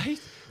 They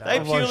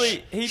I'm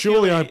like,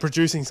 Surely I'm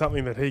producing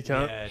something that he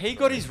can't. Yeah, He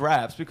got his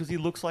raps because he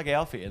looks like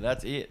Alfie, and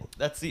that's it.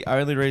 That's the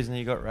only reason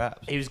he got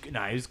raps. He was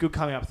good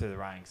coming up through the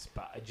ranks,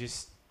 but he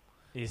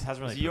hasn't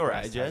really. Is he your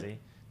progressed, age, has Ed? he?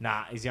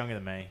 Nah, he's younger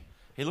than me.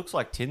 He looks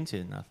like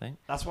Tintin, I think.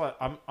 That's why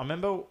I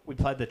remember we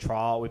played the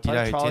trial. We Do you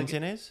played know the who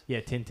trial. Tintin is? Yeah,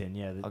 Tintin.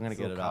 Yeah, I'm gonna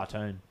get it up.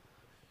 cartoon.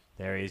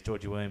 There he is,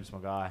 Georgie Williams, my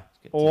guy.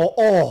 Get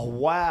Oh,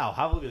 wow!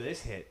 Have a look at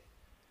this hit.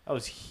 That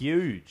was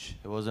huge.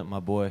 It wasn't my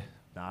boy.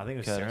 Nah, I think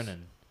it was Curtis.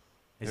 Sirenen.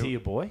 Is Who- he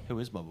your boy? Who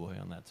is my boy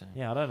on that team?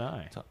 Yeah, I don't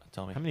know.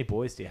 Tommy. How many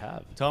boys do you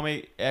have?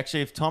 Tommy,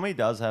 actually, if Tommy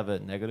does have a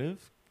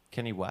negative,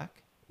 can he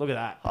whack? Look at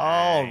that. Oh,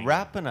 Bang.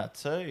 rapping it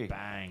too.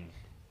 Bang.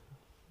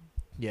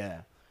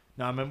 Yeah.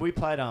 No, I remember we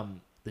played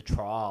the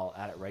trial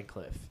out at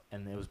Redcliffe,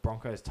 and there was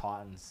Broncos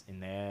Titans in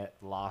their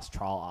last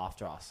trial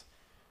after us.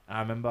 And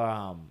I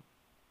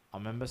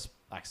remember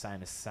like saying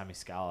to Sammy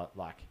Scarlett,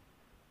 like,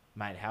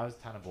 mate, how has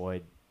Tanner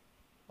Boyd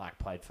like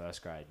played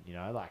first grade? You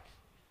know, like,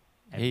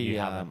 and you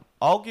haven't.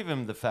 I'll give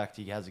him the fact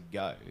he has a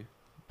go. Who?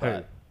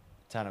 But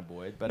Tanner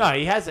Boyd. But No,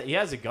 he has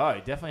a go.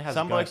 Definitely has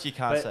Some a go. blokes you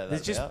can't But say that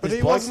there's just- about. But there's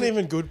he blokes wasn't in-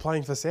 even good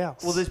playing for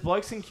South. Well, there's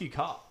blokes in Q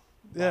Cup.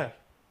 yeah. Like,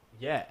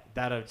 yeah,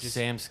 that are just.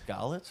 Sam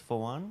Scarlett's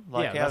for one.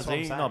 Like, Yeah, how's that's what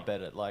he I'm saying. not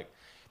better? Like,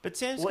 but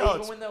Sam Well, Scarlett's.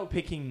 even when they were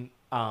picking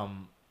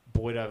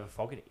Boyd over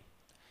Fogarty.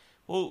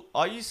 Well,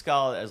 I use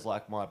Scarlett as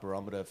like my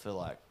barometer for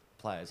like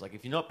players. Like,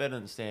 if you're not better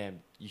than Sam,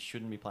 you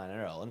shouldn't be playing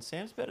NRL. And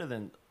Sam's better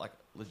than like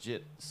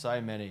legit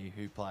so many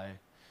who play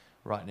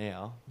right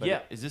now. But Yeah.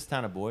 is this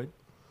Tanner Boyd?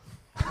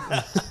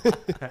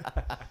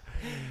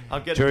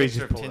 I'm getting a Jury's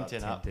picture just of pulled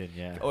Tintin up. Tintin,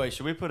 yeah. Oh, wait,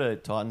 should we put a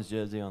Titans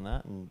jersey on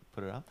that and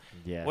put it up?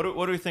 Yeah. What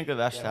do we think of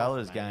Ash Yeah,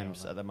 Taylor's maybe on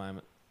games that. at the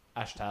moment?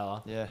 Ash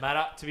Taylor. Yeah.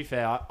 Mate, to be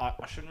fair, I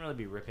shouldn't really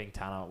be ripping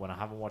Tanner when I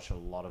haven't watched a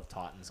lot of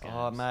Titans games.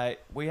 Oh, mate,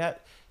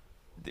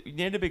 you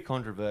need to be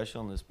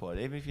controversial on this pod.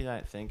 Even if you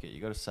don't think it,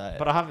 you got to say it.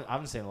 But I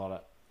haven't seen a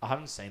lot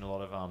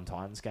of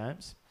Titans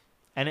games,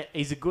 and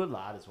he's a good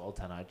lad as well.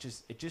 Tanner. It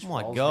just oh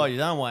my rolls God, me. you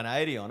done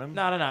 180 on him.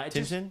 No. It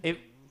just, Tintin?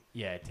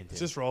 Tintin. It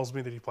just rolls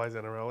me that he plays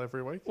NRL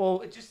every week.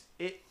 Well,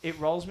 it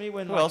rolls me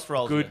when Who else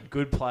rolls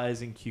good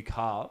players in Q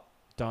Cup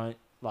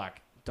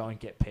don't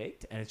get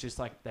picked, and it's just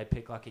like they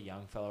pick like a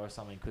young fella or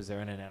something because they're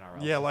in an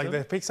NRL. Yeah, like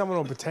system. they pick someone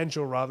on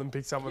potential rather than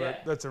pick someone Yeah.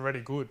 that's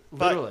already good.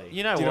 But literally.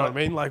 you know Do you what? know what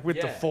I mean? Like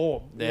with the Yeah.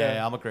 form.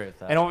 Yeah, I'm agree with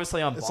that. And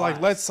obviously I'm It's biased.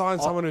 like, let's sign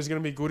I- someone who's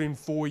going to be good in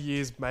 4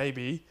 years,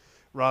 maybe,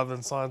 rather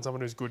than sign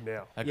someone who's good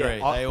now. Agree.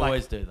 Yeah, They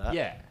always do that.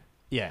 Yeah.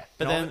 But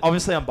But then- then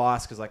obviously I'm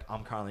biased because like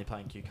I'm currently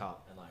playing Q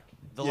Cup and like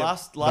The Yeah,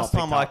 last not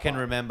time picked I up can by-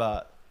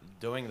 remember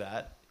doing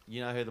that, you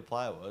know who the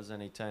player was,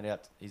 and he turned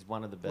out he's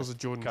one of the Was best.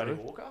 it Jordan Cody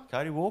Drew? Walker.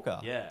 Cody Walker.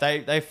 Yeah.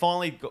 They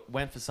finally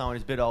went for someone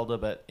who's a bit older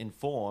but in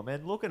form,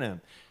 and look at him.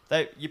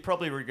 You're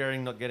probably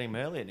regretting not getting him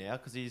earlier now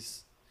because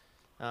he's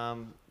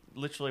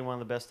literally one of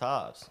the best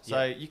halves. So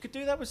Yeah. you could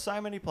do that with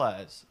so many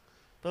players.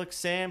 But like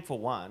Sam for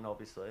one,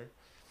 obviously.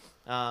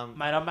 Mate,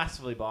 I'm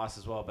massively biased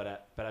as well,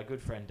 but our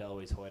good friend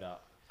Deloise Hoyter,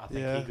 I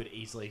think Yeah. he could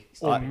easily Or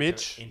start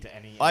Mitch. into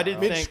any. I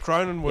didn't Mitch think-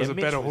 Cronin was Yeah, a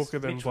Mitch better was- hooker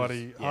than Mitch was-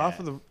 bloody yeah. half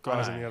of the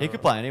guys I in the know. NRL. He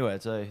could play anywhere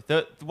too.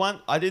 The one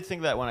I did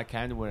think that when I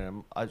came to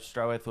Wynnum, I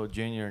straight away thought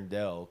Junior and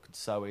Dell could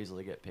so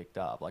easily get picked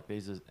up. Like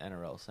these are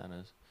NRL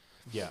centers,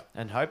 Yeah.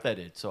 and hope they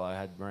did. So I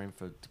had room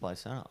to play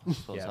center.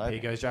 That's what I was Yeah. hoping.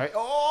 Here goes Joey.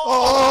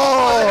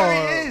 Oh!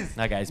 There he is.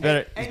 Okay, he's better.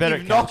 He's And better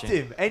you've at knocked catching.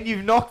 him. And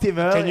you've knocked him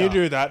earlier. Can you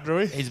do that,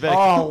 Drewy? He's better.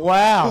 Oh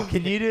wow!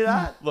 Can you do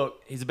that?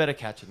 Look, he's a better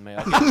catcher than me.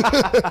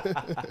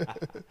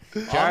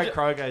 Jared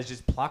Kroger has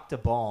just plucked a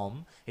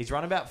bomb. He's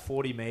run about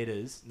 40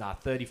 meters.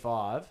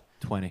 35.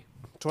 20.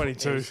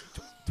 22. He's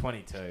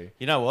 22.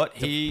 You know what?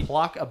 To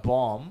pluck a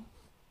bomb.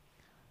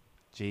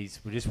 Jeez,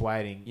 we're just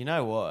waiting. You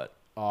know what?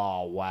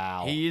 Oh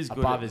wow! He is good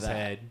above at his that.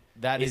 head.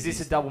 That Is this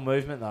his a double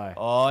movement though?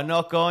 Oh,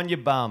 knock on your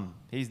bum.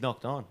 He's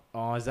knocked on.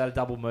 Oh, is that a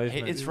double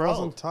movement? It's He rolled.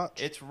 wasn't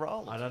touched. It's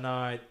rolled. I don't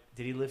know.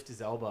 Did he lift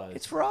his elbows?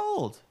 It's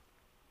rolled.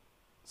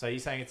 So you're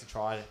saying it's a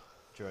try,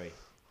 Drew? Or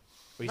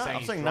you No, I'm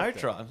he's saying no dropped it?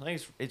 try. I'm saying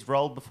it's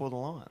rolled before the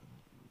line.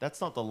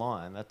 That's not the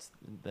line. That's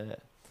there.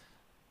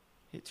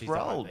 It's Jeez, I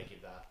hope rolled. they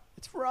give that.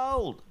 It's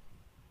rolled.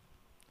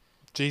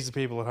 Jeez, the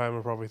people at home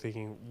are probably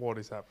thinking, what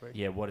is happening?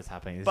 Yeah, what is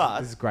happening? But-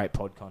 This is great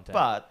pod content.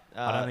 But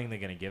I don't think they're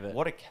going to give it.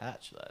 what a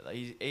catch though.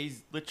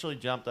 He's literally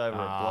jumped over a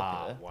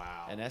blocker.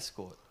 Wow. An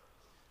escort.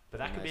 But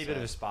that could They be a bit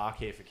of say. a spark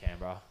here for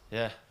Canberra.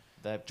 Yeah.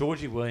 They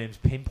Georgie Williams,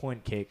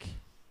 pinpoint kick.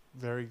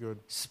 Very good.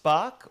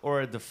 spark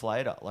or a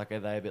deflator. Like are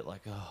they a bit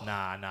like oh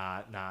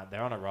Nah.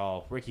 They're on a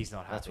roll. Ricky's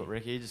not happy. that's what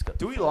Ricky just got.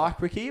 Do we deflated.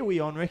 like Ricky? Are we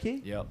on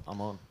Ricky? Yep,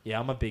 I'm on. Yeah,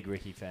 I'm a big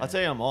Ricky fan. I'll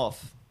tell you I'm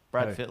off.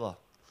 Brad Who? Fittler.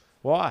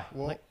 Why?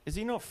 Well, Like, is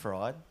he not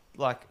fried?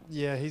 Like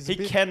yeah, he's he a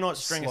bit cannot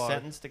string slow. a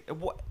sentence.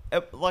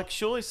 Like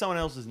surely someone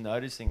else is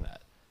noticing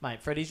that.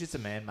 Mate, Freddie's just a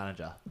man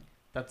manager.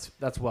 That's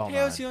well known.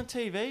 How's he on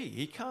TV?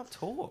 He can't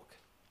talk.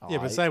 Yeah,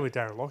 Oh, but same with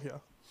Darren Lockyer.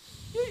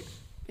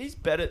 He's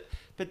better,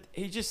 but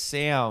he just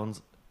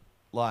sounds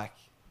like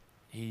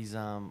he's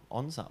on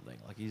something.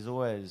 Like he's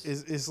always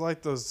Is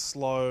like the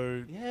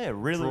slow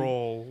really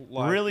drawl,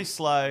 like really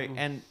slow.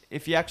 And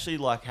if you actually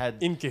like had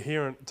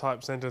incoherent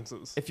type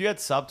sentences. if you had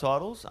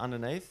subtitles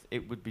underneath,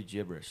 it would be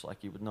gibberish.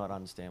 Like you would not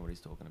understand what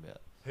he's talking about.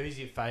 Who's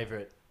your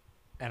favourite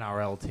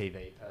NRL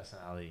TV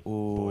personality?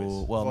 Ooh,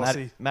 boys? well,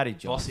 Vossi. Matty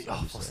Jones. Vossi. Oh,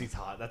 obviously. Vossi's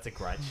hard. That's a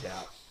great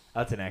shout.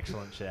 That's an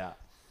excellent shout.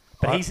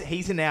 But I-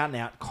 he's an out and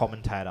out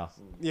commentator.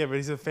 Yeah, but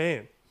he's a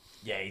fan.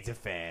 Yeah, he's a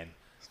fan.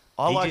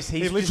 I He like. just- He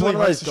he's literally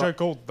one of hosts a those show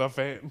called The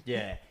Fan.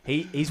 Yeah,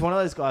 he's one of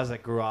those guys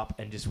that grew up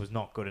and just was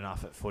not good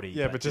enough at footy.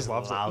 Yeah, but just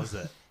loves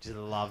it. Just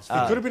loves He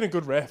it. could have been a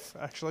good ref,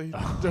 actually.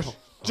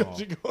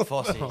 Judging on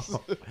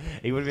Fossey.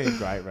 He would have been a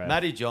great ref.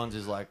 Matty Johns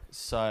is like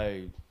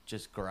so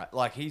just great.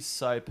 Like he's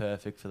so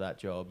perfect for that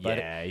job. But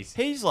Yeah,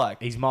 he's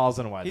like he's miles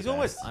and away. he's the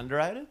always best.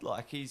 underrated.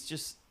 Like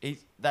he's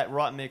that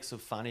right mix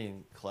of funny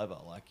and clever.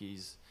 Like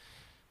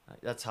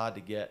that's hard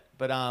to get.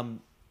 But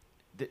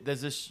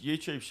there's this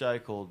YouTube show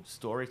called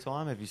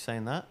Storytime. Have you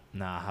seen that?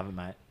 Nah, I haven't,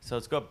 mate. So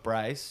it's got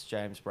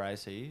James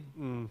Bracey,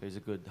 who's a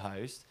good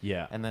host.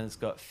 Yeah. And then it's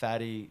got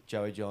Fatty,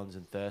 Joey Johns,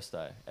 and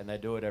Thursday, and they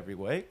do it every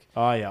week.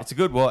 Oh yeah. It's a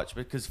good watch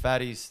because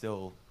Fatty's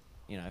still,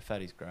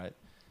 Fatty's great.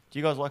 Do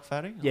you guys like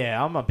Fatty?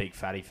 Yeah, I'm a big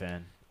Fatty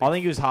fan. I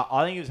think he was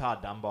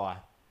hard done by.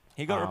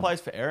 He got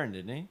replaced for Aaron,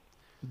 didn't he?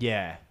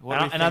 Yeah. What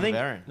do you think I of think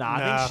Erin? I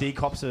Nah. think she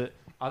cops it.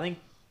 I think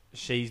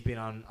she's been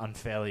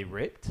unfairly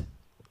ripped,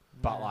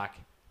 but like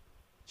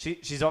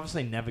she's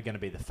obviously never going to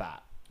be the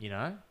fat, I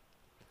don't-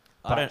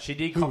 But she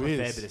did Who cop a is?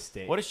 fair bit of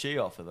stick. What does she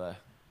offer though?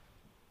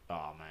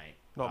 Oh mate,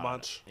 Not I don't-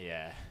 much.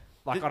 Yeah.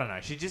 Like Thi- I don't know.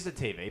 She's just a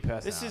TV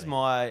person. This is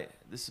my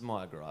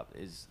gripe.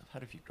 I've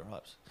had a few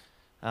gripes.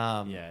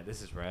 Yeah,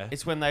 this is rare.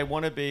 It's when they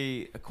want to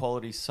be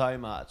equality so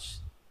much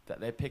that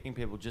they're picking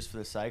people just for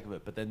the sake of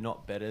it, but they're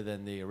not better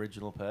than the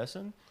original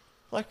person.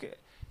 Like,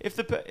 if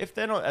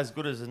they're not as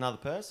good as another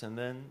person,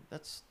 then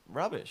that's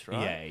rubbish,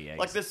 right? Yeah.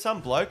 Like, there's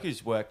some bloke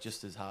who's worked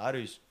just as hard,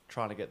 who's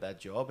trying to get that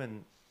job,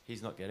 and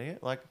he's not getting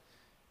it. Like,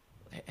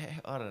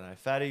 I don't know.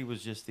 Fatty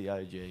was just the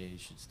OG. He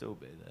should still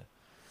be there.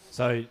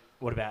 So,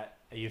 what about?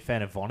 Are you a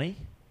fan of Vonnie?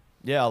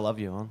 Yeah, I love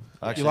you, on.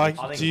 Yeah.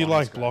 Do you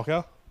like great.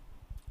 Blocker?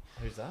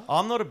 Who's that?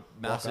 I'm not a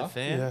massive Blocker?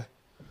 fan. Yeah.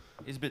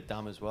 He's a bit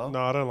dumb as well.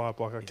 No, I don't like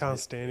Blocker. I He's can't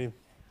a- stand him.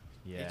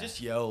 Yeah. He just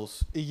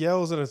yells. He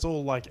yells and it's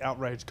all like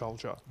outrage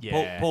culture.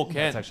 yeah. Paul Kent.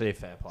 That's actually a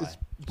fair play.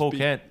 Paul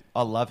Kent,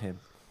 I love him.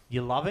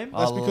 You love him?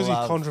 That's I because he's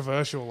love-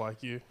 controversial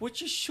like you. Which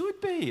he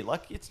should be.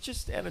 Like, it's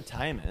just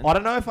entertainment. I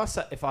don't know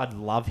if I'd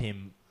love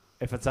him.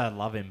 If I'd say I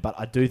love him, but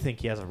I do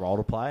think he has a role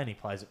to play and he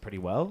plays it pretty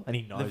well and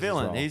he knows The his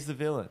villain. role. He's the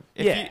villain.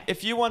 If Yeah.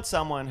 if you want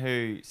someone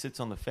who sits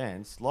on the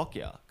fence,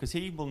 Lockyer, because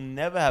he will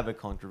never have a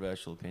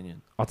controversial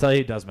opinion. I'll tell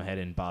you, who does my head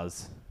in.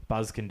 Buzz.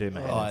 Buzz can do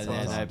my head Oh, in.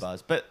 yeah, no sometimes.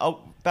 buzz. But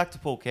back to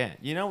Paul Kent.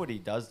 You know what he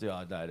does do?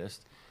 I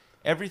noticed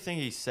everything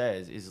he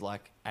says is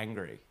like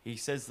angry. He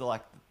says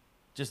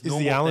just He's normal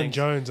the Alan things.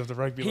 Jones of the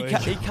rugby He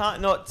league.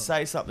 can't not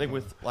say something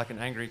with like an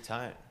angry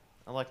tone.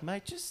 I'm like,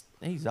 mate, just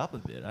ease up a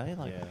bit, eh?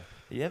 Like, Yeah.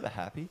 are you ever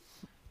happy?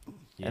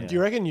 Yeah. Do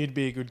you reckon you'd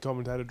be a good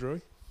commentator, Drew?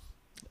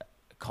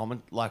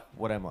 Like,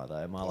 what am I though?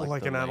 Am I Or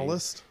like an the lead?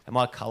 analyst? Am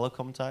I a colour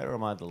commentator or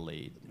am I the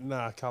lead?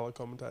 Nah, colour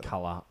commentator.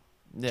 Colour.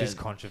 Yeah. Just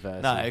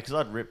controversy. No, because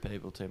I'd rip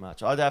people too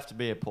much. I'd have to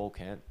be a Paul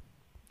Kent.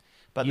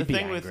 But You'd the be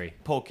thing angry.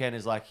 with Paul Kent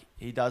is like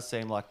he does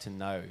seem like to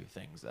know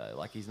things though.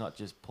 Like he's not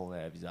just pulling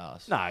out of his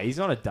ass. No, he's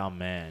not a dumb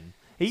man.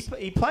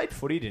 He played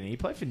footy, didn't he? He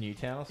played for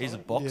Newtown or something? He's a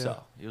boxer.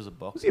 Yeah. He was a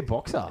boxer. Was he a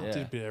boxer? Yeah.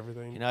 Did be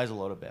everything. He knows a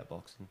lot about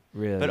boxing.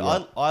 Really? But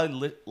yeah.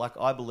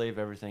 I believe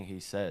everything he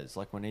says.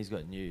 Like when he's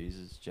got news,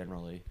 it's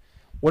generally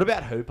What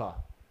about Hooper?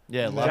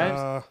 yeah.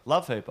 Nah.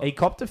 Love Hooper. He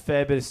copped a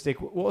fair bit of stick.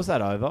 What was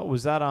that over?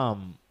 Was that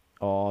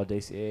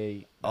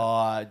DCE?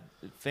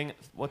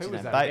 What's Who his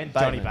was name? that again?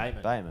 Johnny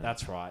Bateman. Bateman.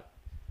 That's right.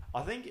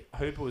 I think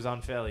Hooper was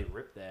unfairly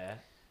ripped there,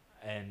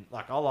 and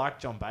like I like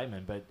John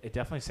Bateman, but it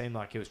definitely seemed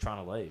like he was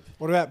trying to leave.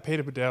 What about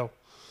Peter Bedell?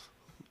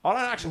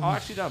 I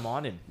actually don't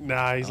mind him.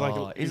 Nah, he's like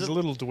Oh, he's a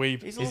little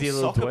dweeb. He's Is a he a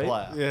little little soccer dweeb?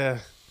 player. Yeah,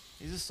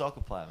 He's a soccer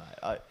player,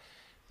 mate.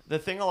 The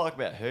thing I like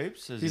about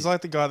hoops is he's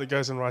like the guy that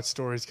goes and writes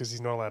stories because he's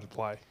not allowed to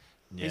play.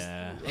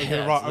 Yeah. I'm Yeah,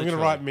 gonna write. it's I'm gonna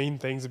literally- write mean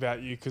things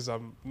about you because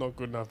I'm not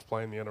good enough to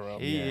play in the NRL.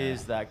 He Yeah.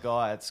 is that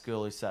guy at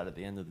school who sat at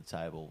the end of the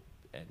table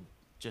and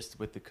just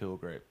with the cool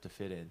group to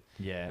fit in.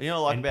 Yeah. You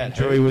know, like and, about and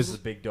Dewey Hoops? was the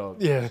big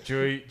dog. Yeah.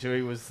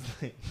 Dewey was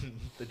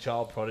the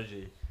child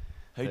prodigy.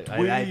 Hey, Hey,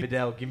 dweeb.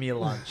 Bedell, give me a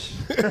lunch.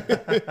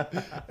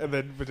 And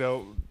then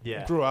Bedell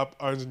Yeah. grew up,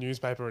 owns a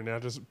newspaper, and now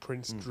just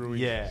prints Drewy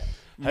Yeah.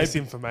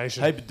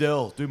 misinformation. Hey,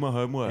 Bedell, do my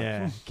homework.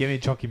 Yeah. Give me a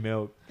chalky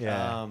milk.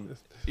 Yeah.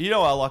 You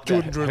know what I like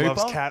Jordan about Drew Hooper?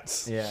 loves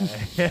cats. Yeah.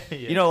 Yeah.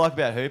 You know what I like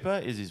about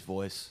Hooper is his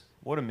voice.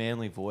 What a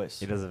manly voice.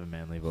 He does have a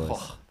manly voice.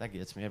 Oh, that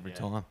gets me every Yeah.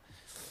 time.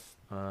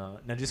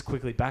 Now, just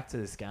quickly back to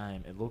this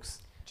game. It looks,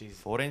 geez,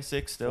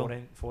 14-6 still.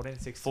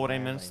 14-6.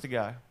 14 minutes to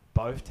go.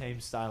 Both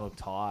teams starting to look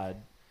tired.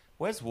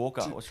 Where's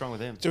Walker? What's wrong with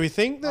him? Do we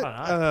think I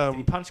that? don't know. Did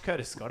he punch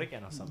Curtis Scott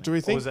again or something? do we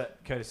Or think- was it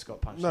Curtis Scott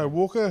punched No, him?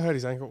 Walker hurt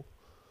his ankle.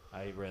 Oh,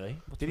 really?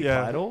 Did he Yeah.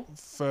 play at all?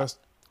 First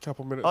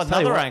couple minutes. Oh,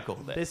 Tell you another what, ankle.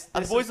 this- Are the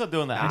this boys is- not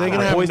doing that? Nah, They're the going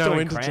to have boys no doing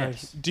interchange.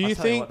 cramps. Do you I'll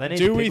tell you think? what, they need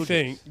Do the we pickle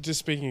think? Just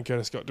speaking of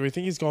Curtis Scott, do we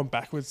think he's gone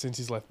backwards since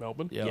he's left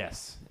Melbourne? Yep.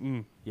 Yes.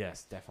 Mm,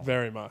 Yes, definitely.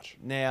 very much.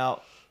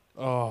 Now,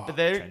 Oh, but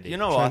there, trendy. you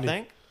know what I Trendy.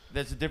 think?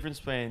 There's a difference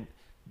between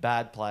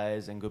bad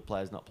players and good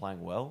players not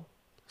playing well.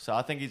 So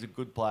I think he's a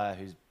good player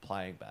who's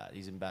playing bad.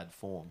 He's in bad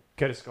form.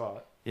 Curtis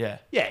Scott. Yeah.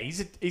 Yeah, he's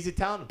a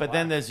talented But player.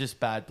 then there's just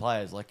bad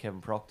players like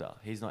Kevin Proctor.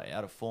 He's not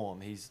out of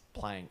form. He's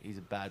playing. He's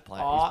a bad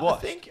player. Oh, He's I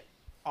washed. think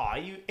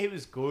he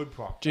was good,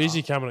 Proctor.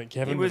 Jeezy coming at He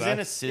Kevin was today. in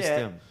a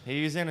system.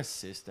 He was in a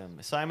system.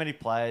 So many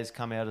players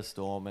come out of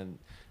Storm and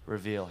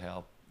reveal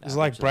how. It's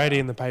like average they Brady are.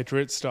 in the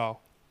Patriots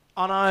style.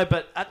 I know,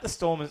 but at the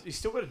Storm, you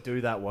still got to do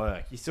that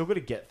work. You still got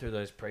to get through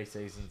those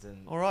pre-seasons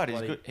and. All right, he's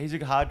bloody- good. He's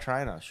a hard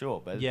trainer, sure,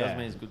 but it Yeah. doesn't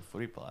mean he's a good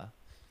footy player.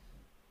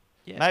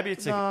 Yeah. Maybe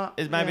it's Nah,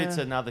 maybe it's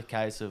yeah. another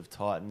case of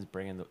Titans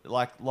bringing the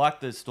like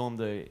the Storm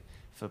do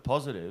for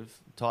positive,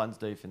 Titans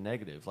do for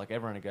negative. Like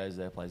everyone who goes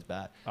there plays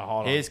bad. Oh,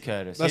 hold on. Here's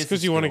Curtis. That's Here's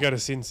because the you want to score. go to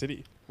Sin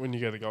City when you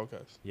go to the Gold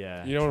Coast.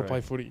 Yeah. You don't want to true.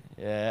 play footy.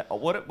 Yeah. Oh,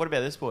 what about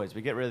this, boys?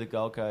 We get rid of the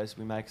Gold Coast.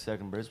 We make a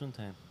second Brisbane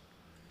team.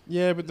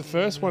 Yeah, but the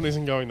first one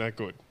isn't going that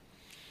good.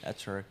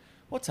 That's true.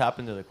 What's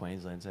happened to the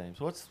Queensland teams?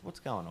 What's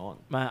going on?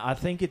 Man, I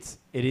think it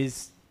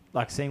is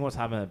like seeing what's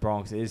happening at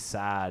Bronx. It is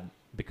sad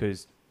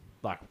because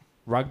like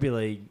rugby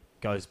league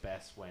goes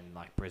best when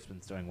like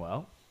Brisbane's doing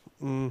well.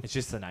 Mm. It's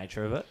just the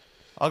nature of it.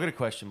 I've got a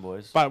question,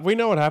 boys. But we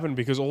know what happened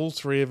because all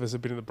three of us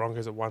have been in the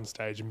Broncos at one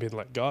stage and been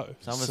let go.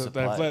 Some of us so have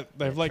they've played.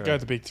 they've Yeah, let true. go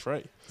the big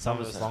three. Some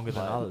of us us have longer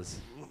than played. others.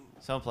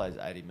 Someone plays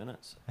 80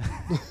 minutes.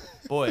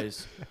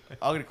 Boys, I've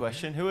got a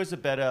question. Who is a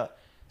better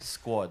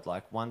squad,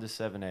 like 1 to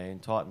 17,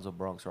 Titans or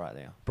Bronx right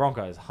now?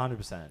 Broncos,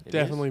 100%. It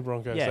Definitely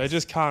Broncos. Yes. They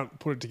just can't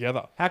put it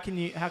together. How can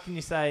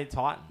you say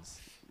Titans?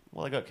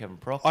 Well, they got Kevin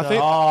Proctor. I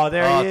think- Oh,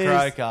 there he is.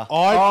 Croker.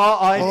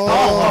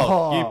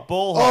 Oh, You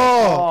ball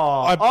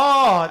I-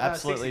 no,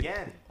 Absolutely. six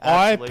again.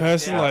 I Absolutely.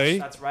 personally,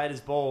 That's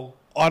Raiders ball.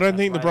 I don't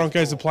think the Raiders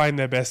Broncos are ball. playing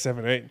their best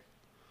 17.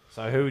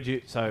 So who would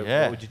you? So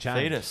Yeah. what would you change?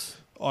 Fetus.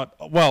 I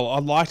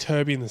liked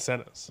Herbie in the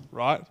centres,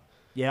 right?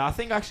 Yeah, I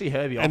think actually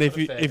Herbie. And offered if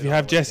a fair you bit have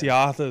on the Jesse weekend.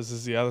 Arthurs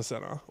as the other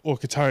centre, or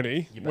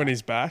Katoni You're when back.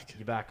 he's back,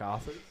 You back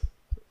Arthur?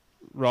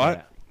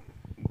 right?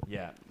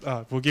 Yeah.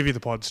 We'll give you the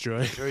pod,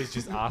 Stewie. Drew's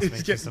just asked me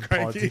He's for some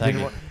getting pods.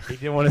 cranky. He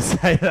didn't want to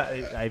say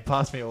that. He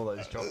passed me all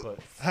those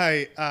chocolates.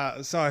 Hey,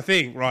 so I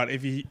think, right,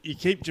 if you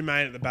keep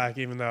Jermaine at the back,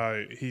 even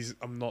though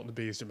I'm not the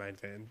biggest Jermaine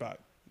fan, but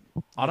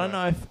I don't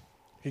know if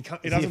he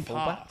can't. Is He he a doesn't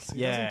fullback? pass. He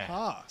Yeah. doesn't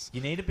pass.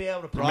 you need to be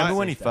able to. Remember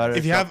when he photoshopped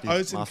If you have his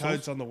Oates and muscles?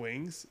 Coates on the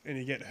wings, and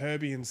you get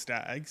Herbie and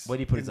Stags, Where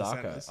do you put in the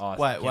Zarko? centres- Oh,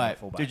 Wait.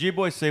 Did you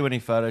boys see when he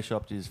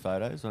photoshopped his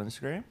photos on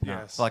Instagram?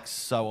 Yes. Like,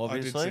 so I did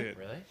obviously. see it.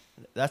 Really?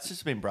 That's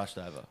just been brushed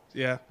over.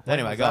 Yeah.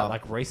 Anyway, Was go that, on.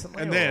 like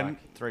recently, And or then-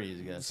 like, 3 years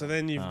ago. So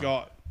then you've Oh.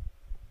 got.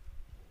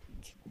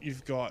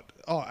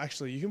 Oh,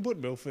 actually, you can put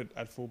Milford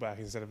at fullback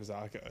instead of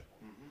Zarko.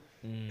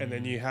 And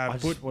then you I have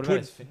just- put what about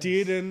his fitness?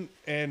 Dearden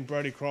and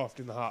Brodie Croft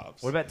in the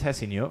halves. what about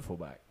Tessie New at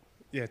fullback?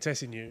 Yeah,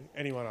 Tessie New.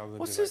 Anyone other than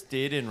What's Dino. this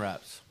did in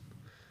raps?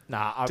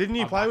 Nah, Didn't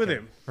you play with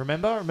him?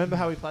 Remember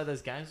how we played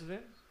those games with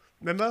him?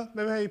 Remember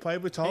how you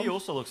played with Tom? He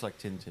also looks like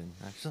Tintin,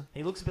 actually.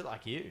 He looks a bit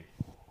like you.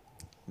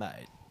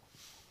 Mate,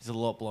 he's a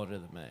lot blonder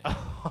than me.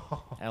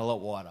 And a lot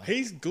whiter.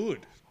 He's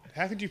good.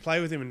 How could you play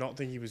with him and not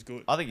think he was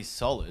good? I think he's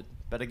solid.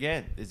 But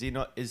again,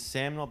 is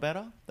Sam not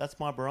better? That's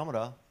my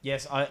barometer.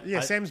 Yes,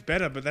 Yeah, Sam's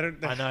better, but they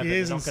don't. I know, he but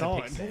isn't they're not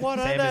gonna pick signed. Sam. Why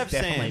don't Sam they is have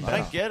definitely Sam? I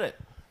better. don't get it.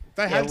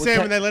 They Yeah, had well, Sam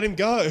ta- and they let him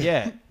go.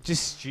 Yeah,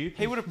 just stupid.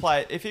 He would have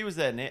played if he was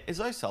there. Is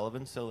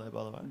O'Sullivan still there,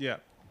 by the way? Yeah.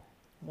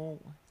 Well,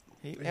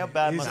 how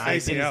bad He's must Nah, he he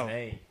be? did his ACL.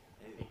 knee.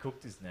 He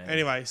cooked his knee.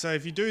 Anyway, so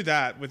if you do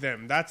that with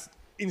them, that's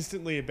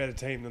instantly a better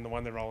team than the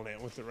one they're rolling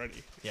out with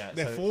already. Yeah,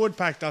 Their so- forward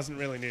pack doesn't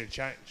really need to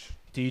change.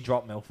 do you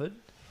drop Milford?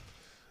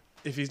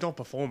 If he's not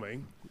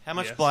performing, How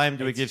much Yes. blame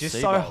do we It's give just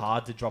Seabold? so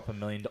hard to drop $1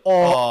 million.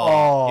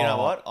 Oh, you know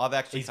what? I've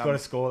actually He's come- got to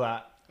score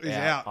that. he's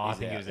Yeah. out. Oh, I He's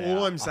think he out. was out.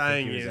 All I I'm think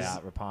saying he was is-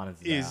 out.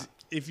 Rapana's Is out.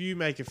 if you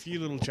make a few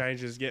little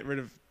changes, get rid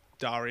of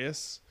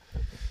Darius.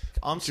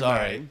 I'm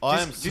sorry. I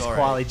am Just sorry.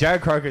 quietly,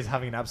 Jared Croker is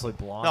having an absolute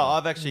blind. No,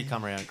 I've actually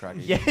come around, Cracky.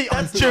 Yeah,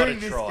 That's during not a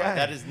this try. game.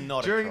 That is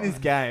not during a try. this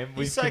game. He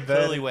we've so converted-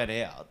 clearly went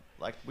out.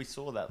 Like, we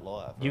saw that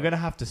live. You're right?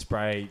 gonna have to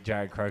spray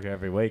Jared Croker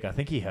every week. I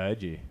think he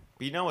heard you.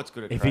 But you know what's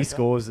good at If Croker? he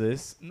scores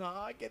this,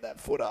 no, get that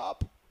foot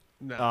up.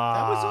 No.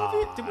 That was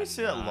obvious. Did we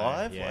see that no.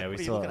 live? Yeah, like, we what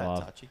are you saw it looking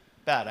live. at, Touchy?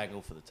 Bad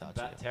angle for the touch.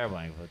 That terrible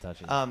angle for the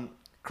touch.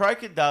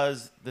 Croker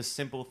does the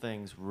simple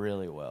things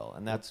really well,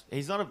 and that's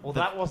he's not a Well,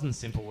 that wasn't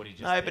simple. What he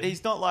just no, did. but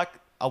he's not like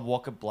a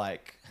Walker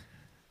Blake,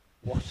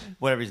 what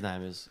whatever his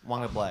name is,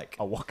 Wonga Blake.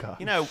 a walker.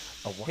 You know,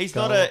 Walker, he's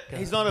not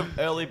Walker. an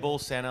early ball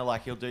center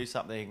like he'll do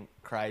something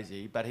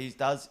crazy, but he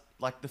does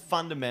like the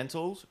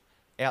fundamentals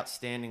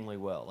outstandingly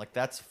well. Like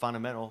that's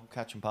fundamental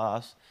catch and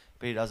pass,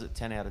 but he does it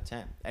 10 out of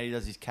 10, and he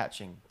does his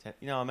catching.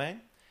 You know what I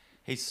mean?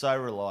 He's so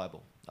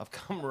reliable. I've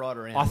come right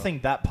around. I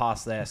think that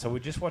pass there. So we're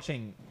just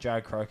watching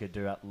Jared Croker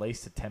do at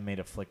least a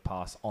 10-meter flick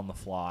pass on the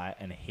fly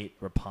and hit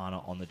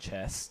Rapana on the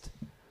chest.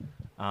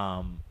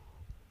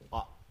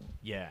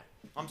 Yeah.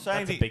 I'm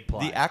saying That's a big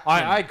play. the action.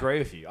 I agree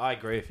with you.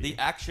 The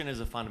action is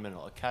a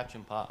fundamental, a catch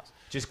and pass.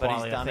 Just but he's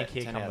quietly, I done think it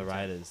here 10 come out the of 10.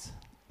 Raiders.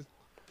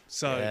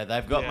 So Yeah,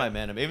 they've got yeah.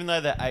 momentum. Even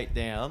though they're 8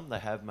 down, they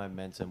have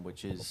momentum,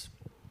 which is.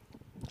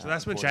 So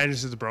that's been important.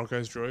 changes to the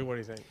Broncos, Drew. What do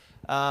you think?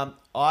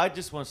 I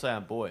just want to say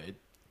on Boyd,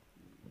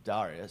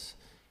 Darius,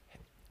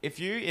 if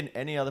you in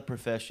any other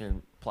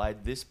profession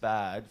played this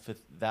bad for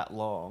that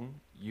long,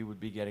 you would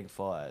be getting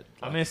fired.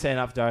 I'm going to say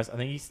enough, Darius. I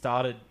think he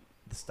started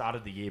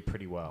the year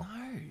pretty well.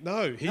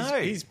 No,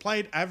 he's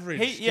played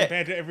average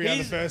compared to every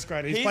other first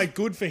grader. He's played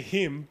good for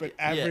him, but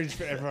average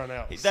for everyone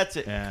else. That's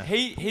it. Yeah.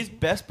 His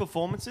best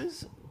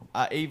performances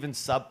are even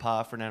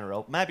subpar for an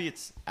NRL. Maybe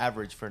it's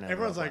average for an NRL.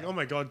 Everyone's like, player. oh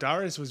my God,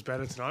 Darius was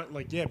better tonight.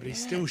 Like, yeah, but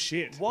he's still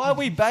shit. Why are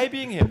we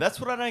babying him?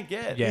 That's what I don't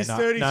get. He's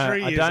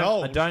 33 years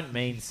old. I don't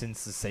mean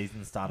since the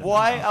season started.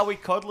 Why are we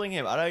coddling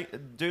him? I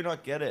do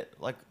not get it.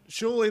 Like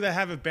Surely they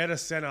have a better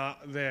centre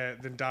there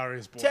than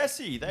Darius Boyd.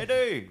 Tessie, they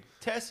do.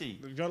 Tessie,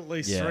 They've got at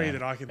least three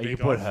that I can You think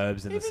can put of.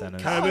 Herbs in the even centre.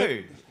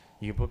 Kahu,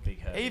 You can put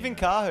Big Herb. even in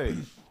there.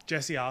 Kahu.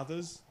 Jesse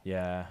Arthurs.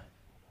 Yeah.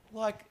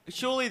 Like,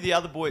 surely the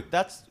other boy,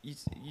 that's, you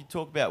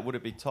talk about would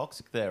it be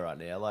toxic there right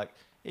now? Like,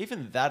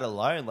 even that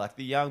alone, like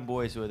the young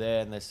boys who are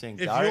there and they're seeing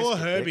If Darius you're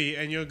get Herbie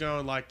and you're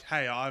going like,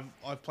 hey, I've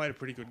played a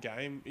pretty good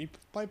game, he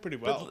played pretty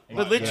well.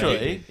 But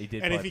literally, he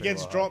did and play if he pretty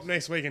gets well. dropped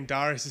next week and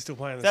Darius is still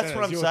playing the That's centres,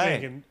 what I'm you're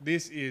saying. thinking,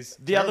 this is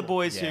the other terrible.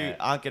 boys who Yeah.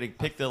 aren't getting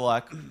picked, they're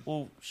like,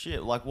 well,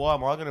 shit, like, why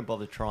am I going to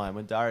bother trying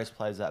when Darius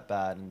plays that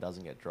bad and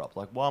doesn't get dropped?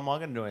 Like, why am I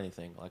going to do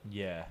anything? Like,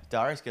 Yeah.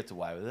 Darius gets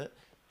away with it.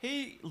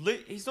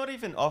 He's not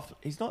even off.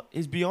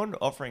 He's beyond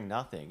offering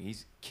nothing.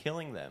 He's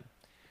killing them.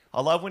 I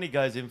love when he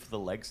goes in for the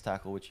legs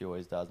tackle, which he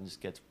always does, and just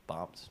gets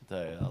bumped.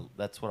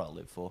 That's what I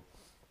live for.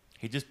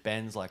 He just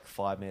bends like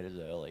 5 meters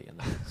early and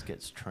then just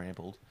gets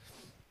trampled.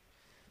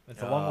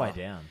 It's a long way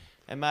down.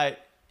 And mate,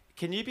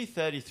 Can you be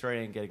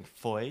 33 and getting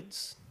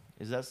foids?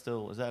 Is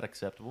that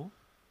acceptable?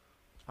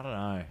 I don't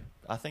know.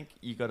 I think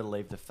you got to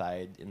leave the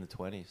fade in the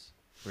 20s.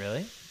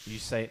 Really? You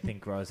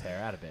think grows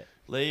hair out a bit?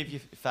 Leave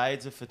your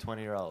fades are for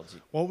 20-year-olds.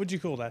 What would you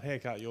call that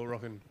haircut you're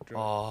rocking, Drew?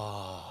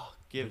 Oh,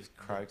 give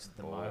Croaks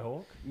The ball.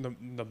 mohawk?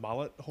 The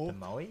mullet The hawk?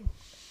 moe?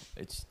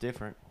 It's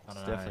different. I It's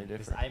don't know. definitely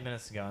There's different. 8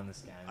 minutes to go in this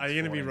game. Are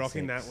you going to be 14-6.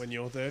 rocking that when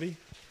you're 30?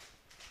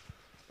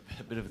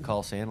 A bit of a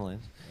Cole Sandlin.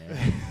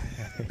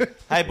 Yeah.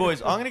 Hey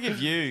boys, I'm going to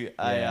give you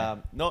a Yeah.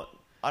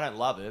 I don't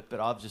love it, but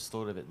I've just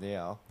thought of it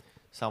now.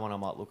 Someone I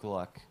might look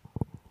like.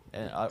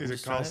 And Is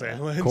it Carl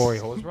Sandlin? Corey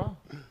Horsburgh?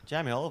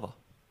 Jamie Oliver.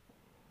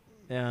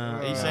 Yeah.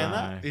 Are you saying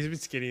that? He's a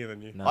bit skinnier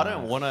than you. No. I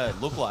don't want to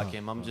look like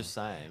him. I'm just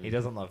saying. He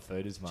doesn't love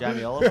food as much.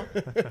 Jamie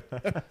Oliver.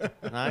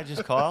 No,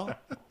 just Kyle.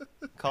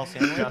 Kyle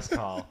Sandlin. Just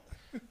Carl.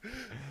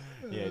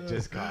 Yeah,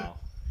 just Carl.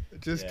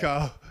 Just Yeah.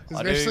 Carl.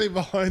 I do- Especially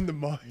behind the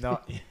mic.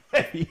 Not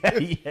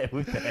yeah,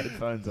 with the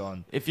headphones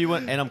on. If you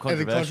want, and I'm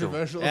controversial.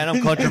 controversial. And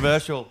I'm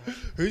controversial.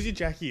 Who's your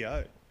Jackie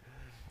O?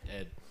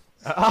 Ed.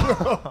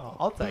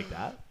 I'll take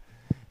that.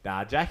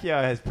 Nah, Jackie O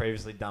has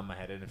previously done my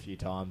head in a few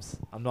times.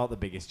 I'm not the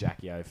biggest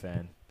Jackie O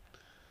fan.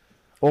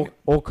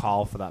 Or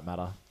Carl, for that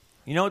matter.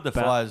 You know what But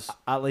defies?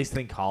 I at least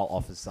think Carl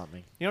offers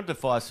something. You know what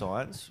defies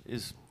science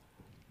is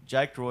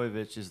Jake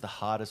Droyevich is the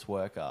hardest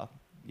worker,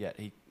 yet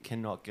he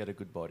cannot get a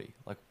good body.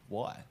 Like,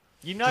 why?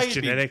 You know, Just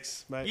he'd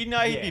genetics, mate. You know,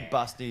 he'd be Yeah.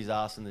 busting his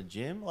ass in the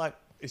gym. Like,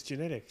 It's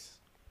genetics.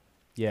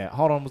 Yeah,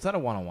 hold on. Was that a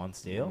one-on-one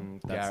steal?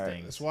 That Garrett.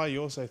 stings. That's why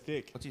you're so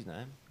thick. what's his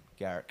name?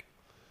 Garrick.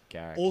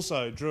 Garrett.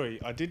 Also,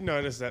 Drewy, I did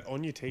notice that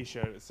on your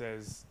T-shirt it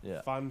says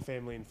Yeah. "Fun,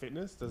 Family, and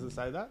Fitness." Does it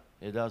say that?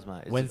 It does,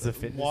 mate. It's When's the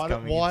fitness Why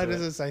coming into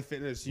does it say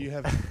fitness?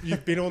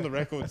 You've been on the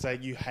record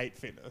saying you hate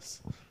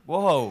fitness.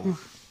 Whoa.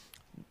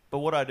 But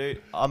what I do,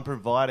 I'm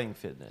providing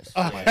fitness. for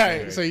my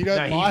Okay, food. so you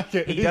don't like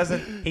it. He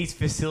doesn't. He's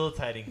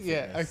facilitating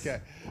Yeah. fitness.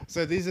 Okay.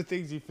 So these are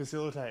things you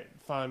facilitate: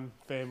 fun,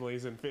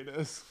 families, and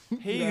fitness.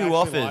 He You who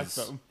don't actually like offers,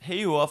 them.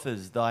 he who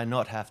offers, thy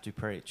not have to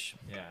preach.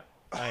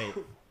 Yeah.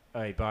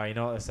 Hey, Barry, you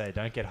know what they say?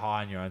 Don't get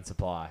high on your own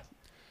supply.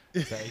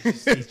 So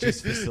he's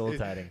just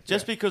facilitating.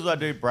 Just because I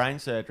do brain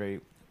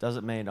surgery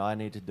doesn't mean I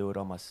need to do it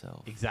on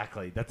myself.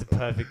 Exactly. That's a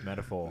perfect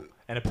metaphor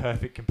and a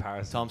perfect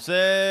comparison.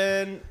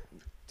 Thompson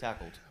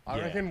tackled. I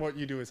Yeah. reckon what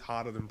you do is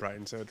harder than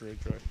brain surgery,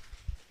 Drew.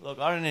 Look,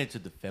 I don't need to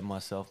defend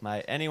myself,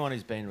 mate. Anyone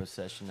who's been to a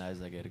session knows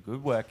they get a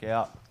good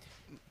workout.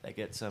 They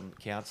get some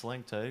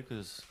counselling too,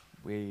 because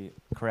we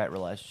create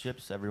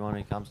relationships. Everyone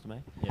who comes to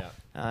me, Yeah.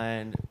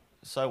 and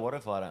so what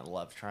if I don't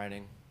love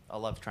training? I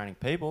love training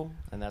people,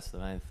 and that's the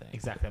main thing.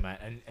 Exactly, mate.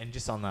 And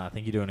just on that, I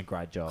think you're doing a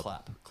great job.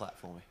 Clap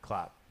for me.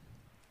 Clap.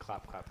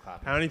 Clap, clap,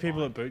 clap. How many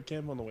people at boot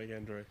camp on the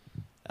weekend, Drew?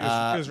 It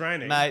was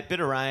raining. mate. Bit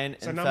of rain.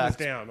 So in numbers fact,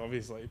 down,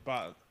 obviously,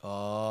 but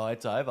oh,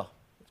 it's over.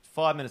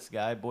 5 minutes to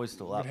go. Boys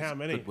still up. But how It's a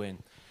many? Good win.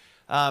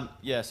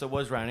 Yeah, so it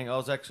was raining. I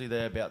was actually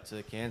there about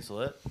to cancel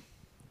it,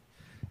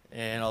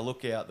 and I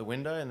look out the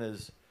window and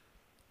there's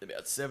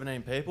about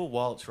 17 people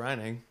while it's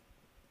raining.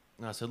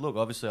 And I said, look,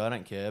 obviously I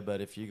don't care,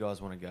 but if you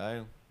guys want to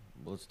go,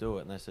 well, let's do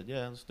it. And they said,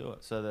 yeah, let's do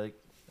it. So they,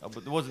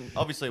 but there wasn't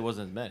obviously it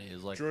wasn't as many. It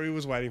was like Drew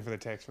was waiting for the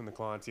text from the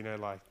clients,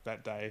 like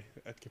that day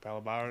at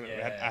Capella Bar, and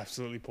it had Yeah.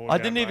 absolutely poured I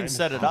down didn't even rain.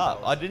 set it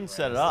up. I didn't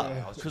set it up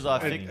Yeah. because I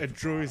And- think. And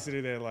Drew is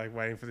sitting there like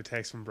waiting for the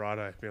text from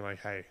Brado, being like,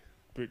 "Hey,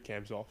 boot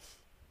camp's off."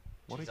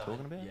 What are we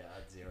talking about? Yeah, I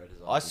had zero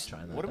desire I to s-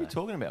 train that what are we day.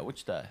 talking about?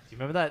 Which day? Do you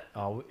remember that?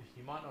 Oh,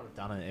 you might not have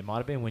done it. It might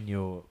have been when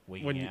you were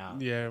weeking When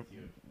out. yeah, with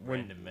your when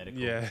random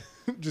medical. yeah,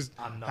 just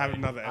Unknown, have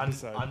another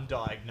episode.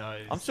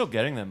 undiagnosed. I'm still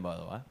getting them, by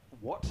the way.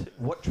 What?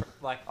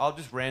 Like, I'll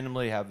just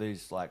randomly have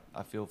these like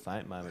I feel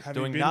faint moments have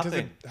doing you been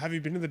nothing. have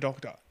you been to the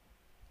doctor?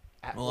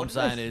 All I'm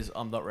saying is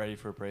I'm not ready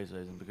for a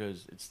preseason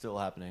because it's still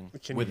happening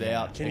Can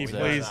without. Can you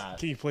exertion.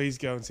 that. please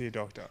go and see a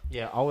doctor?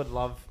 yeah, I would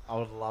love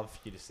for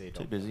you to see a Too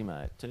doctor. busy,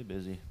 mate. Too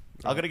busy.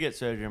 I got to get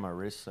surgery on my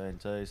wrist soon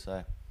too,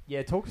 so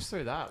Yeah, talk us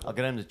through that. I'll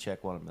get him to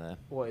check while I'm there.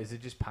 What is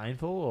it? Just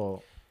painful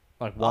or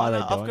like why are they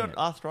I've doing got it?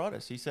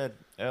 arthritis. He said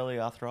early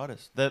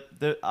arthritis.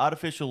 The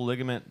artificial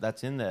ligament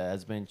that's in there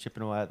has been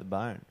chipping away at the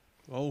bone.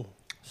 Oh,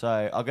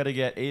 So I've got to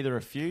get either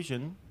a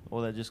fusion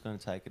or they're just going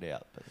to take it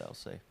out, but they'll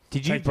see.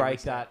 Did you Take your break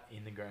risk out. that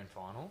in the grand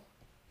final?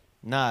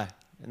 No.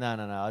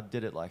 I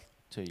did it like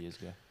 2 years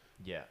ago.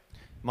 Yeah.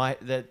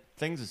 The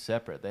things are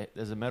separate.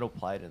 There's a metal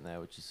plate in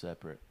there which is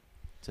separate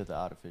to the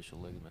artificial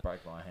ligament.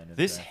 Broke my hand. in the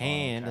This grand final,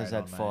 hand has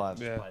carried had on, 5.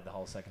 mate. Yeah. Played the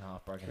whole second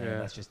half, broken Yeah.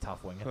 hand. That's just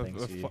tough winger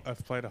things for you.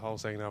 I've played a whole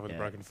second half with a Yeah.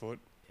 broken foot.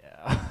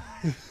 Yeah.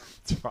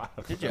 That's right.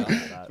 I Did forgot you?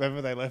 about that.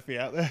 Remember they left me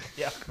out there?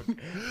 Yeah. Forgot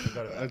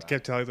about I that.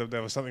 kept telling them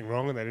there was something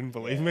wrong and they didn't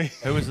believe me.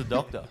 Who was the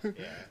doctor?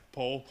 Yeah.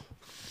 Paul.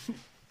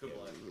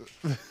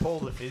 Paul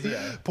the physio.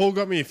 Paul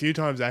got me a few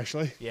times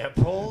actually. Yeah,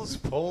 Paul's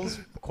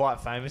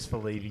quite famous for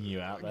leaving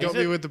you out there. Got Is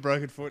me it- with the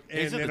broken foot,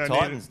 he's and at then the I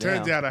Titans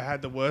turns now. out I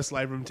had the worst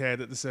labrum tear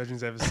that the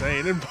surgeon's ever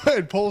seen.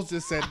 And Paul's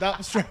just said,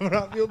 "Nope, strap it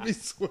up, you'll be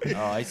sweet."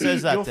 Oh, he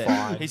says that. You're To,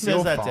 fine. he says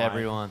You're that to fine.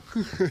 everyone.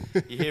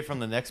 You hear from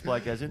the next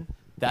bloke, as in,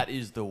 that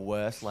is the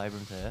worst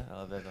labrum tear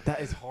I've ever. That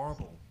is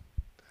horrible.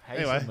 How you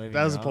Anyway, still moving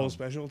that was a your Paul arm?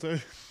 special too.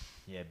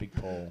 Yeah, big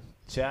Paul.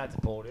 Shout out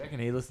to Paul. Do you reckon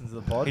he listens to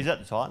the pod? He's at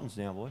the Titans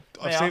now, boy.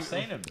 I've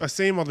seen him. I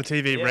see him on the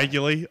TV Yeah.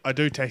 regularly. I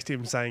do text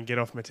him saying, "Get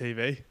off my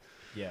TV."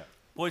 Yeah.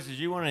 Boys, did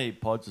you want any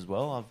pods as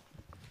well? I've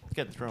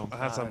getting through them. I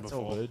had some it's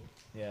all before. good.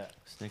 Yeah.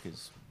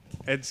 Snickers.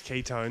 Ed's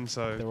ketone,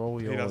 so They're all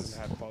he yours.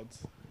 doesn't have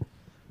pods.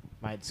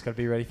 Mate, just got to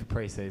be ready for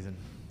pre-season.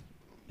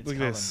 It's Look at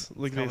coming. this.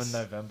 Look it's at coming this.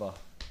 November.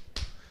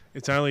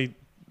 It's only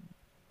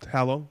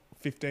how long?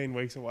 15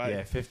 weeks away.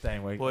 Yeah,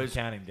 15 weeks. Boys,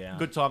 counting down.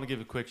 Good time to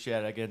give a quick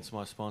shout out again to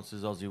my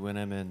sponsors, Aussie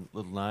Winham and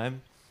Little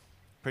Gnome.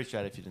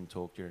 Appreciate it if you didn't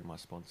talk during my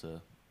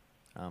sponsor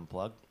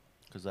plug,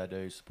 because they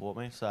do support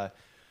me. So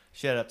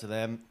shout out to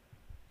them.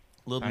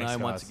 Little Thanks,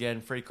 Gnome once guys.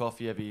 again, free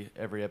coffee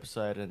every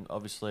episode, and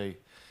obviously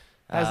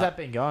How's that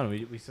been going?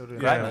 We still doing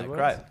great, those mate, words?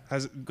 great.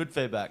 Has Good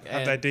feedback.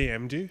 have And- they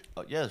DM'd you?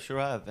 Oh, yeah, sure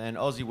have. And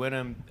Aussie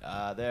Winham,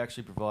 they're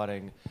actually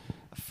providing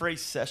a free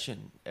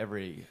session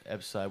every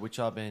episode, which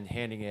I've been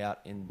handing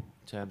out in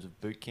terms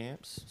of boot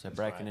camps. So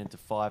breaking right. into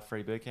 5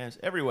 free boot camps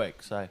every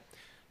week. So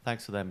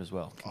thanks to them as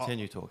well.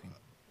 Continue talking.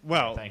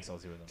 Well, Thanks,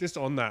 Aussie, with them. just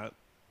on that,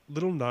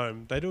 Little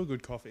Gnome, they do a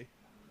good coffee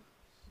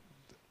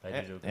They do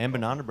do a good And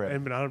job. banana bread.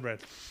 and banana bread.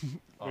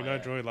 Oh, We know yeah.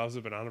 Drew loves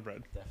a banana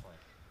bread. Definitely.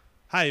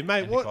 Hey, mate,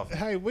 And the what? coffee.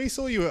 Hey, I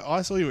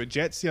saw you at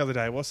Jets the other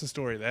day. What's the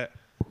story there?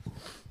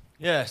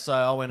 Yeah, so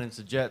I went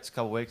into Jets a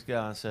couple of weeks ago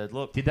and I said,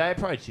 look, Did they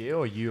approach you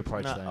or you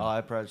approached no, them? I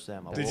approached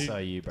them. I Did walked- you-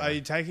 Also you, bro. Are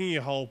you taking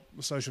your whole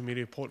social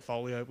media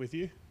portfolio with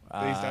you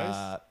these days?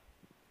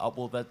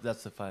 Well,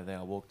 that's the funny thing.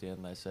 I walked in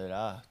and they said,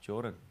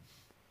 Jordan,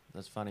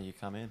 that's funny you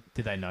come in.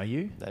 Did they know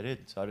you? They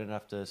did. So I didn't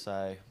have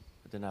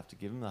to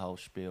give them the whole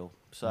spiel.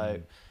 So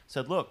Mm.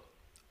 said, look,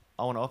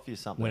 I want to offer you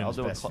something. Wynnum's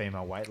I'll do best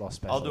female weight loss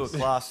I'll specialist. do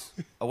a class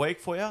a week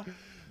for you.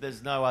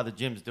 There's no other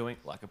gyms doing,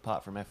 like,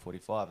 apart from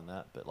F45 and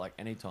that, but like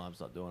any time's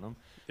not doing them.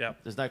 Yep.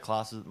 There's no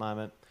classes at the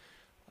moment.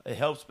 It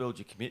helps build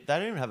your community. They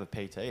don't even have a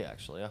PT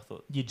actually. I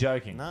thought, You're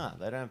joking. nah,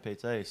 they don't have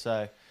PT. So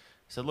I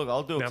said, look,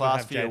 I'll do a Now they class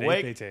have for you a JD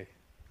week, PT.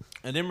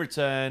 and in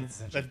return,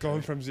 They've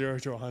gone from 0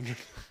 to 100.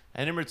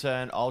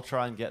 I'll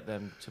try and get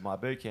them to my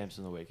boot camps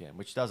on the weekend,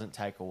 which doesn't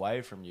take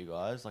away from you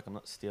guys. Like, I'm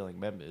not stealing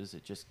members.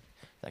 It just,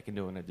 they can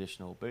do an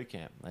additional boot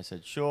camp. They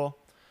said, sure.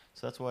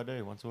 So that's what I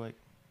do once a week.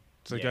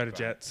 So Yeah, go to great.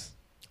 Jets.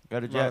 Go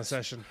to Run a Jets.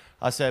 session.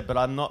 I said, but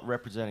I'm not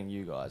representing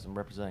you guys. I'm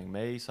representing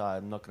me, so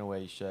I'm not going to wear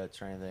your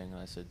shirts or anything. And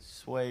I said,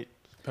 sweet.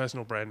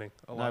 Personal branding.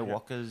 I No like it.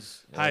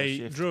 walkers. Hey,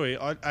 shift. Drewy,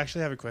 I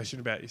actually have a question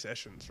about your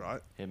sessions,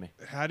 right? Hear me.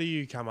 How do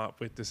you come up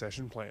with the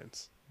session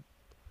plans?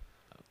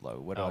 Like, A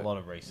lot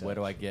of research. where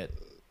do I get?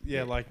 Yeah,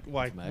 Yeah, like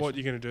information. what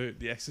you're going to do,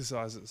 the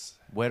exercises.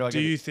 Where do I Do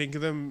get? you think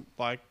of them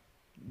like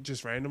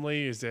just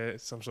randomly? Is there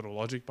some sort of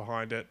logic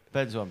behind it?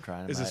 Depends who I'm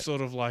training. Is it mate.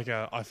 sort of like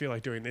I feel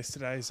like doing this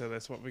today, so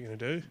that's what we're going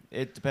to do?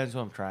 It depends who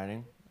I'm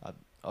training.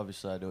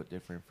 Obviously, I do it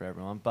different for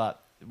everyone. But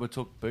we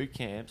took boot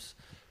camps.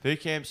 Boot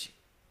camps,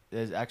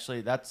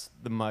 that's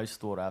the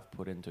most thought I've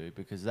put into,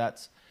 because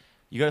that's,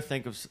 you got to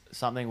think of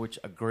something which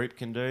a group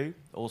can do,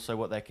 also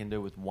what they can do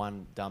with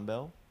one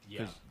dumbbell,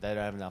 because they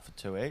don't have enough for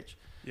 2 each.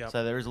 Yeah.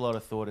 So there is a lot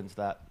of thought into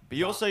that. But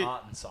you also,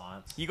 art and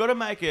science. you got to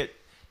make it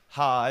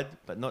hard,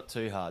 but not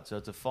too hard. So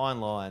it's a fine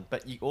line.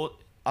 But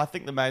I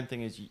think the main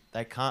thing is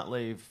they can't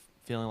leave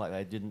feeling like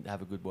they didn't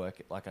have a good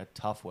like a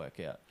tough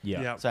workout.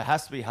 Yeah. So it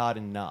has to be hard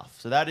enough.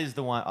 So that is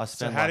the one I So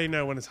spend. how do you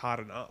know when it's hard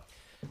enough?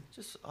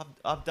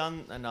 I've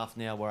done enough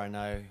now where I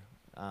know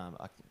when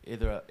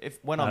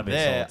That'd I'm be a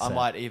there, solid I set.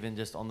 might even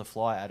just on the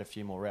fly add a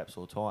few more reps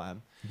or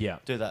time. Yeah.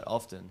 Do that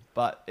often,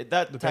 but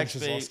that The takes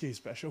Ben me. Shazlowski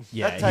special.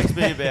 Yeah. That takes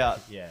me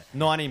about Yeah.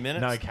 90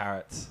 minutes. No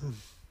carrots.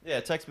 Yeah,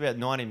 it takes me about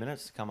 90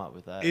 minutes to come up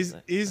with that.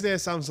 Is there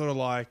some sort of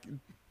like,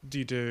 do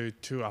you do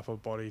 2 upper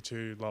body,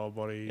 2 lower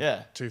body,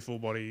 Yeah. 2 full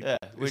body? Yeah,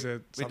 Is there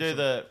we some do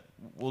sort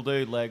we'll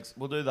do legs.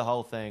 We'll do the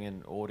whole thing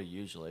in order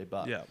usually,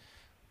 but Yeah.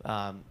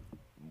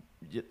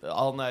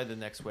 I'll know the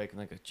next week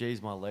and think,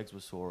 geez, my legs were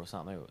sore or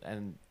something,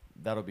 and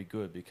that'll be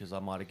good because I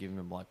might have given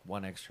them like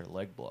one extra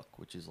leg block,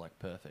 which is like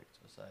perfect.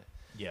 So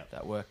Yeah.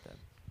 that worked then.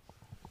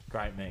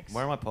 Great mix.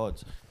 Where are my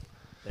pods?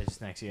 They're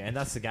just next to you. And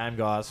that's the game,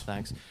 guys.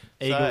 Thanks.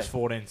 Eagles So,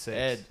 14-6.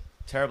 Ed,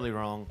 terribly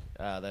wrong.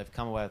 They've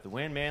come away with the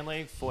win.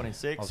 Manly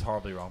 14-6. I was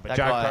horribly wrong. But That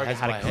Joe guy Kroger has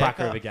had my a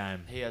cracker of haircut. a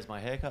game. He has my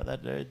haircut,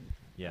 that dude.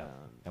 Yeah. Um,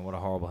 And what a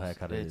horrible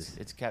haircut it is.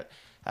 It's cat.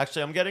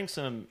 Actually, I'm getting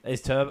some.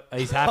 He's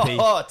happy.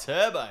 Oh,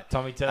 Turbo.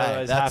 Tommy Hey,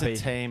 Turbo's that's happy. a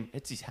team.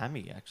 It's his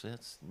hammy, actually.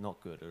 That's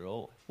not good at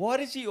all. Why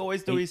does he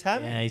always do his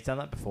hammy? Yeah, he's done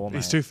that before, mate.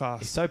 He's too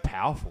fast. He's so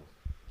powerful.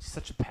 He's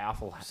such a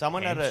powerful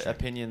Someone had an hamstring.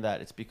 opinion that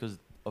it's because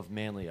of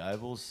Manly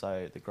ovals,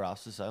 so the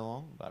grass is so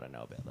long, but I don't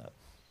know about that.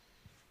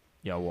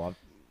 Yo, what?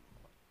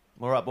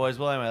 All right, boys.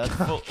 Well, anyway,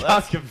 that's full.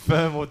 Can't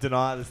confirm or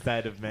deny the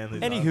state of Manly.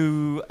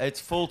 Anywho,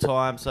 it's full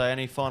time, so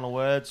any final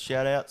words,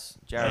 shout outs?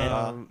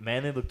 Jared,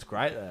 Manly looked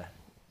great there.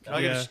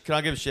 can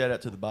I give a shout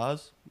out to the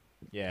bars?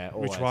 Yeah,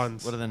 Which always.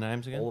 ones? What are their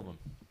names again? All of them.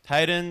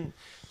 Hayden,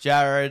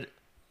 Jared,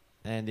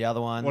 and the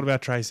other one. What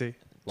about Tracy,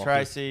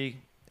 Tracy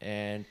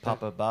and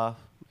Papa Bar,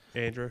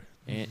 Andrew?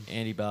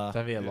 Andy Bar.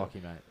 Don't be a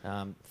Lockie,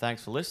 mate.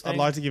 Thanks for listening. I'd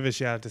like to give a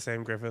shout out to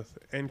Sam Griffith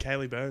and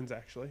Kaylee Burns,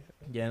 actually.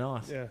 Yeah,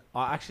 nice. Yeah.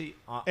 I actually,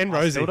 And I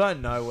Rosie. still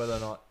don't know whether or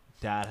not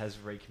Dad has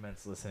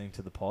recommenced listening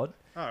to the pod.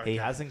 Oh, He okay.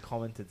 hasn't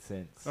commented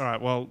since. All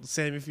right. Well,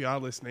 Sam, if you are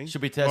listening,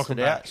 Should we test welcome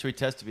it out? back. Should we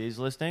test if he's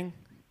listening?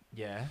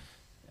 Yeah.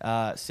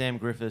 Sam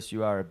Griffiths,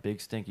 you are a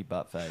big stinky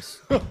butt face.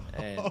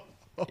 And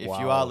if you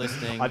Wow. are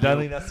listening, I don't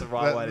think that's the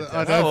right way to I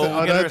test don't it. well, thi- I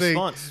we'll get a don't think-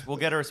 response. We'll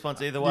get a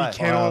response either You way.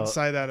 cannot Well,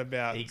 say that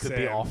about He could Sam.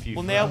 be off you.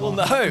 Well, now we'll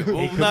know. He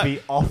We'll could know. be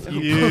off you.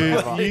 You,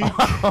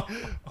 forever.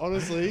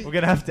 honestly, We're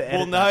gonna have to edit.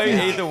 We'll know that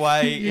out. either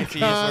way You if he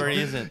is or can't-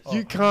 he isn't.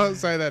 you can't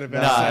say that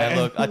about No, Sam.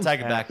 look, I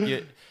take it back.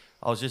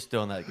 I was just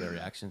doing that to get a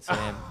reaction,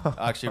 Sam.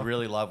 I actually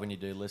really love when you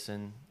do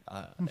listen,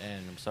 and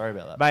I'm sorry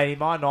about that. Mate, he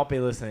might not be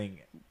listening.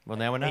 Well,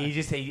 now we know.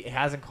 He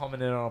hasn't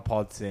commented on a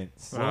pod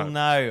since. We'll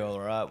know, all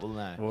right. We'll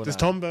know. We'll Does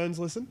know. Tom Burns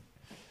listen?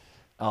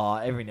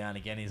 Every now and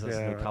again he's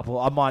listened Yeah, to a right. couple.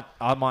 I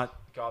might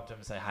go up to him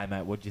and say, "Hey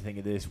mate, what do you think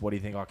of this? What do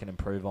you think I can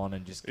improve on?"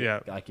 And just give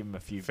him a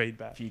few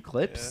Feedback.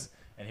 clips,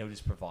 and he'll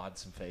just provide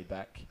some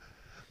feedback.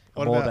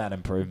 What I'm all about about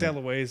improvement.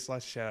 Deloise,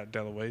 let's shout out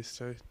Deloise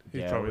too. He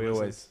Yeah, probably we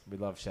listens.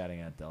 love shouting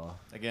out Della.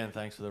 Again,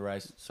 thanks for the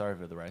race. Sorry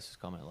for the racist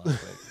comment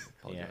last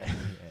week. Yeah,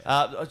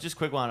 Apologize. Just a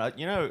quick one. I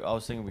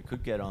was thinking we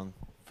could get on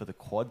for the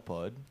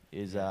Quadpod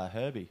is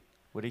Herbie.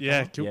 Would he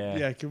Yeah,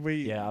 come? can we?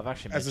 yeah. I've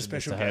actually As a mentioned this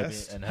special to Herbie,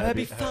 guest? and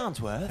Herbie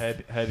Farnsworth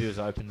Herbie was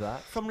open to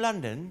that. from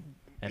London.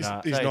 And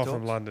He's Say not talks.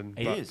 from London,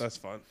 He but is. that's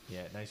fine.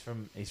 yeah, no, he's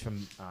from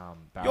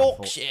Barrowford.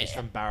 Yorkshire. He's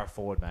from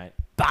Barrowford, mate.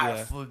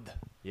 Barford.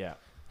 Yeah,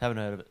 Haven't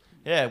heard of it.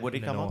 Yeah, would he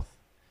in the come on? north.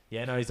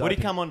 Yeah, no, he's Would he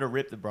open. come on to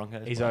rip the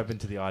Broncos? He's play? open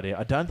to the idea.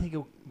 I don't think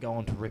he'll go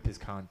on to rip his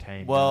current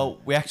team. Well,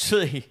 we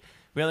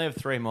only have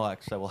 3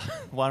 mics, so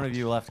one of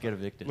you will have to get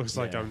evicted. Looks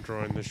like Yeah. I'm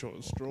drawing the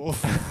short straw.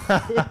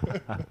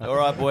 All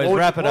right, boys,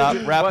 wrap it up.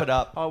 Wrap it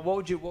up. Oh, what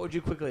would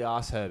you quickly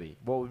ask Herbie?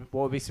 What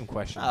would be some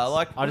questions?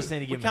 I just need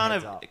to give we him a can't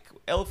heads have up.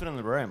 elephant in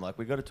the room. Like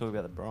we got to talk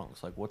about the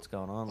Bronx. Like what's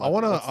going on? I Like,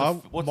 want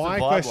what's the to. My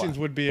vibe questions like?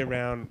 would be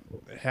around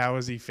how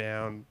has he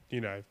found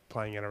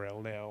playing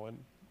NRL now, and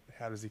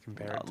how does he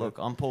compare it to Look,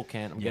 I'm Paul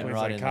Kent. I'm Yeah. getting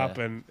right Queensland in Cup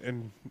there.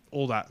 and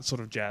all that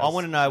sort of jazz. I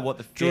want to know what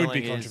the Joy would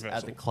feeling be is at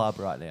controversial. the club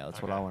right now.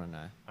 That's what Okay. I want to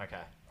know.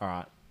 Okay, all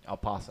right. I'll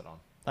pass it on.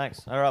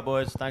 Thanks. All right,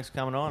 boys. Thanks for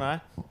coming on, eh?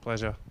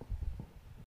 Pleasure.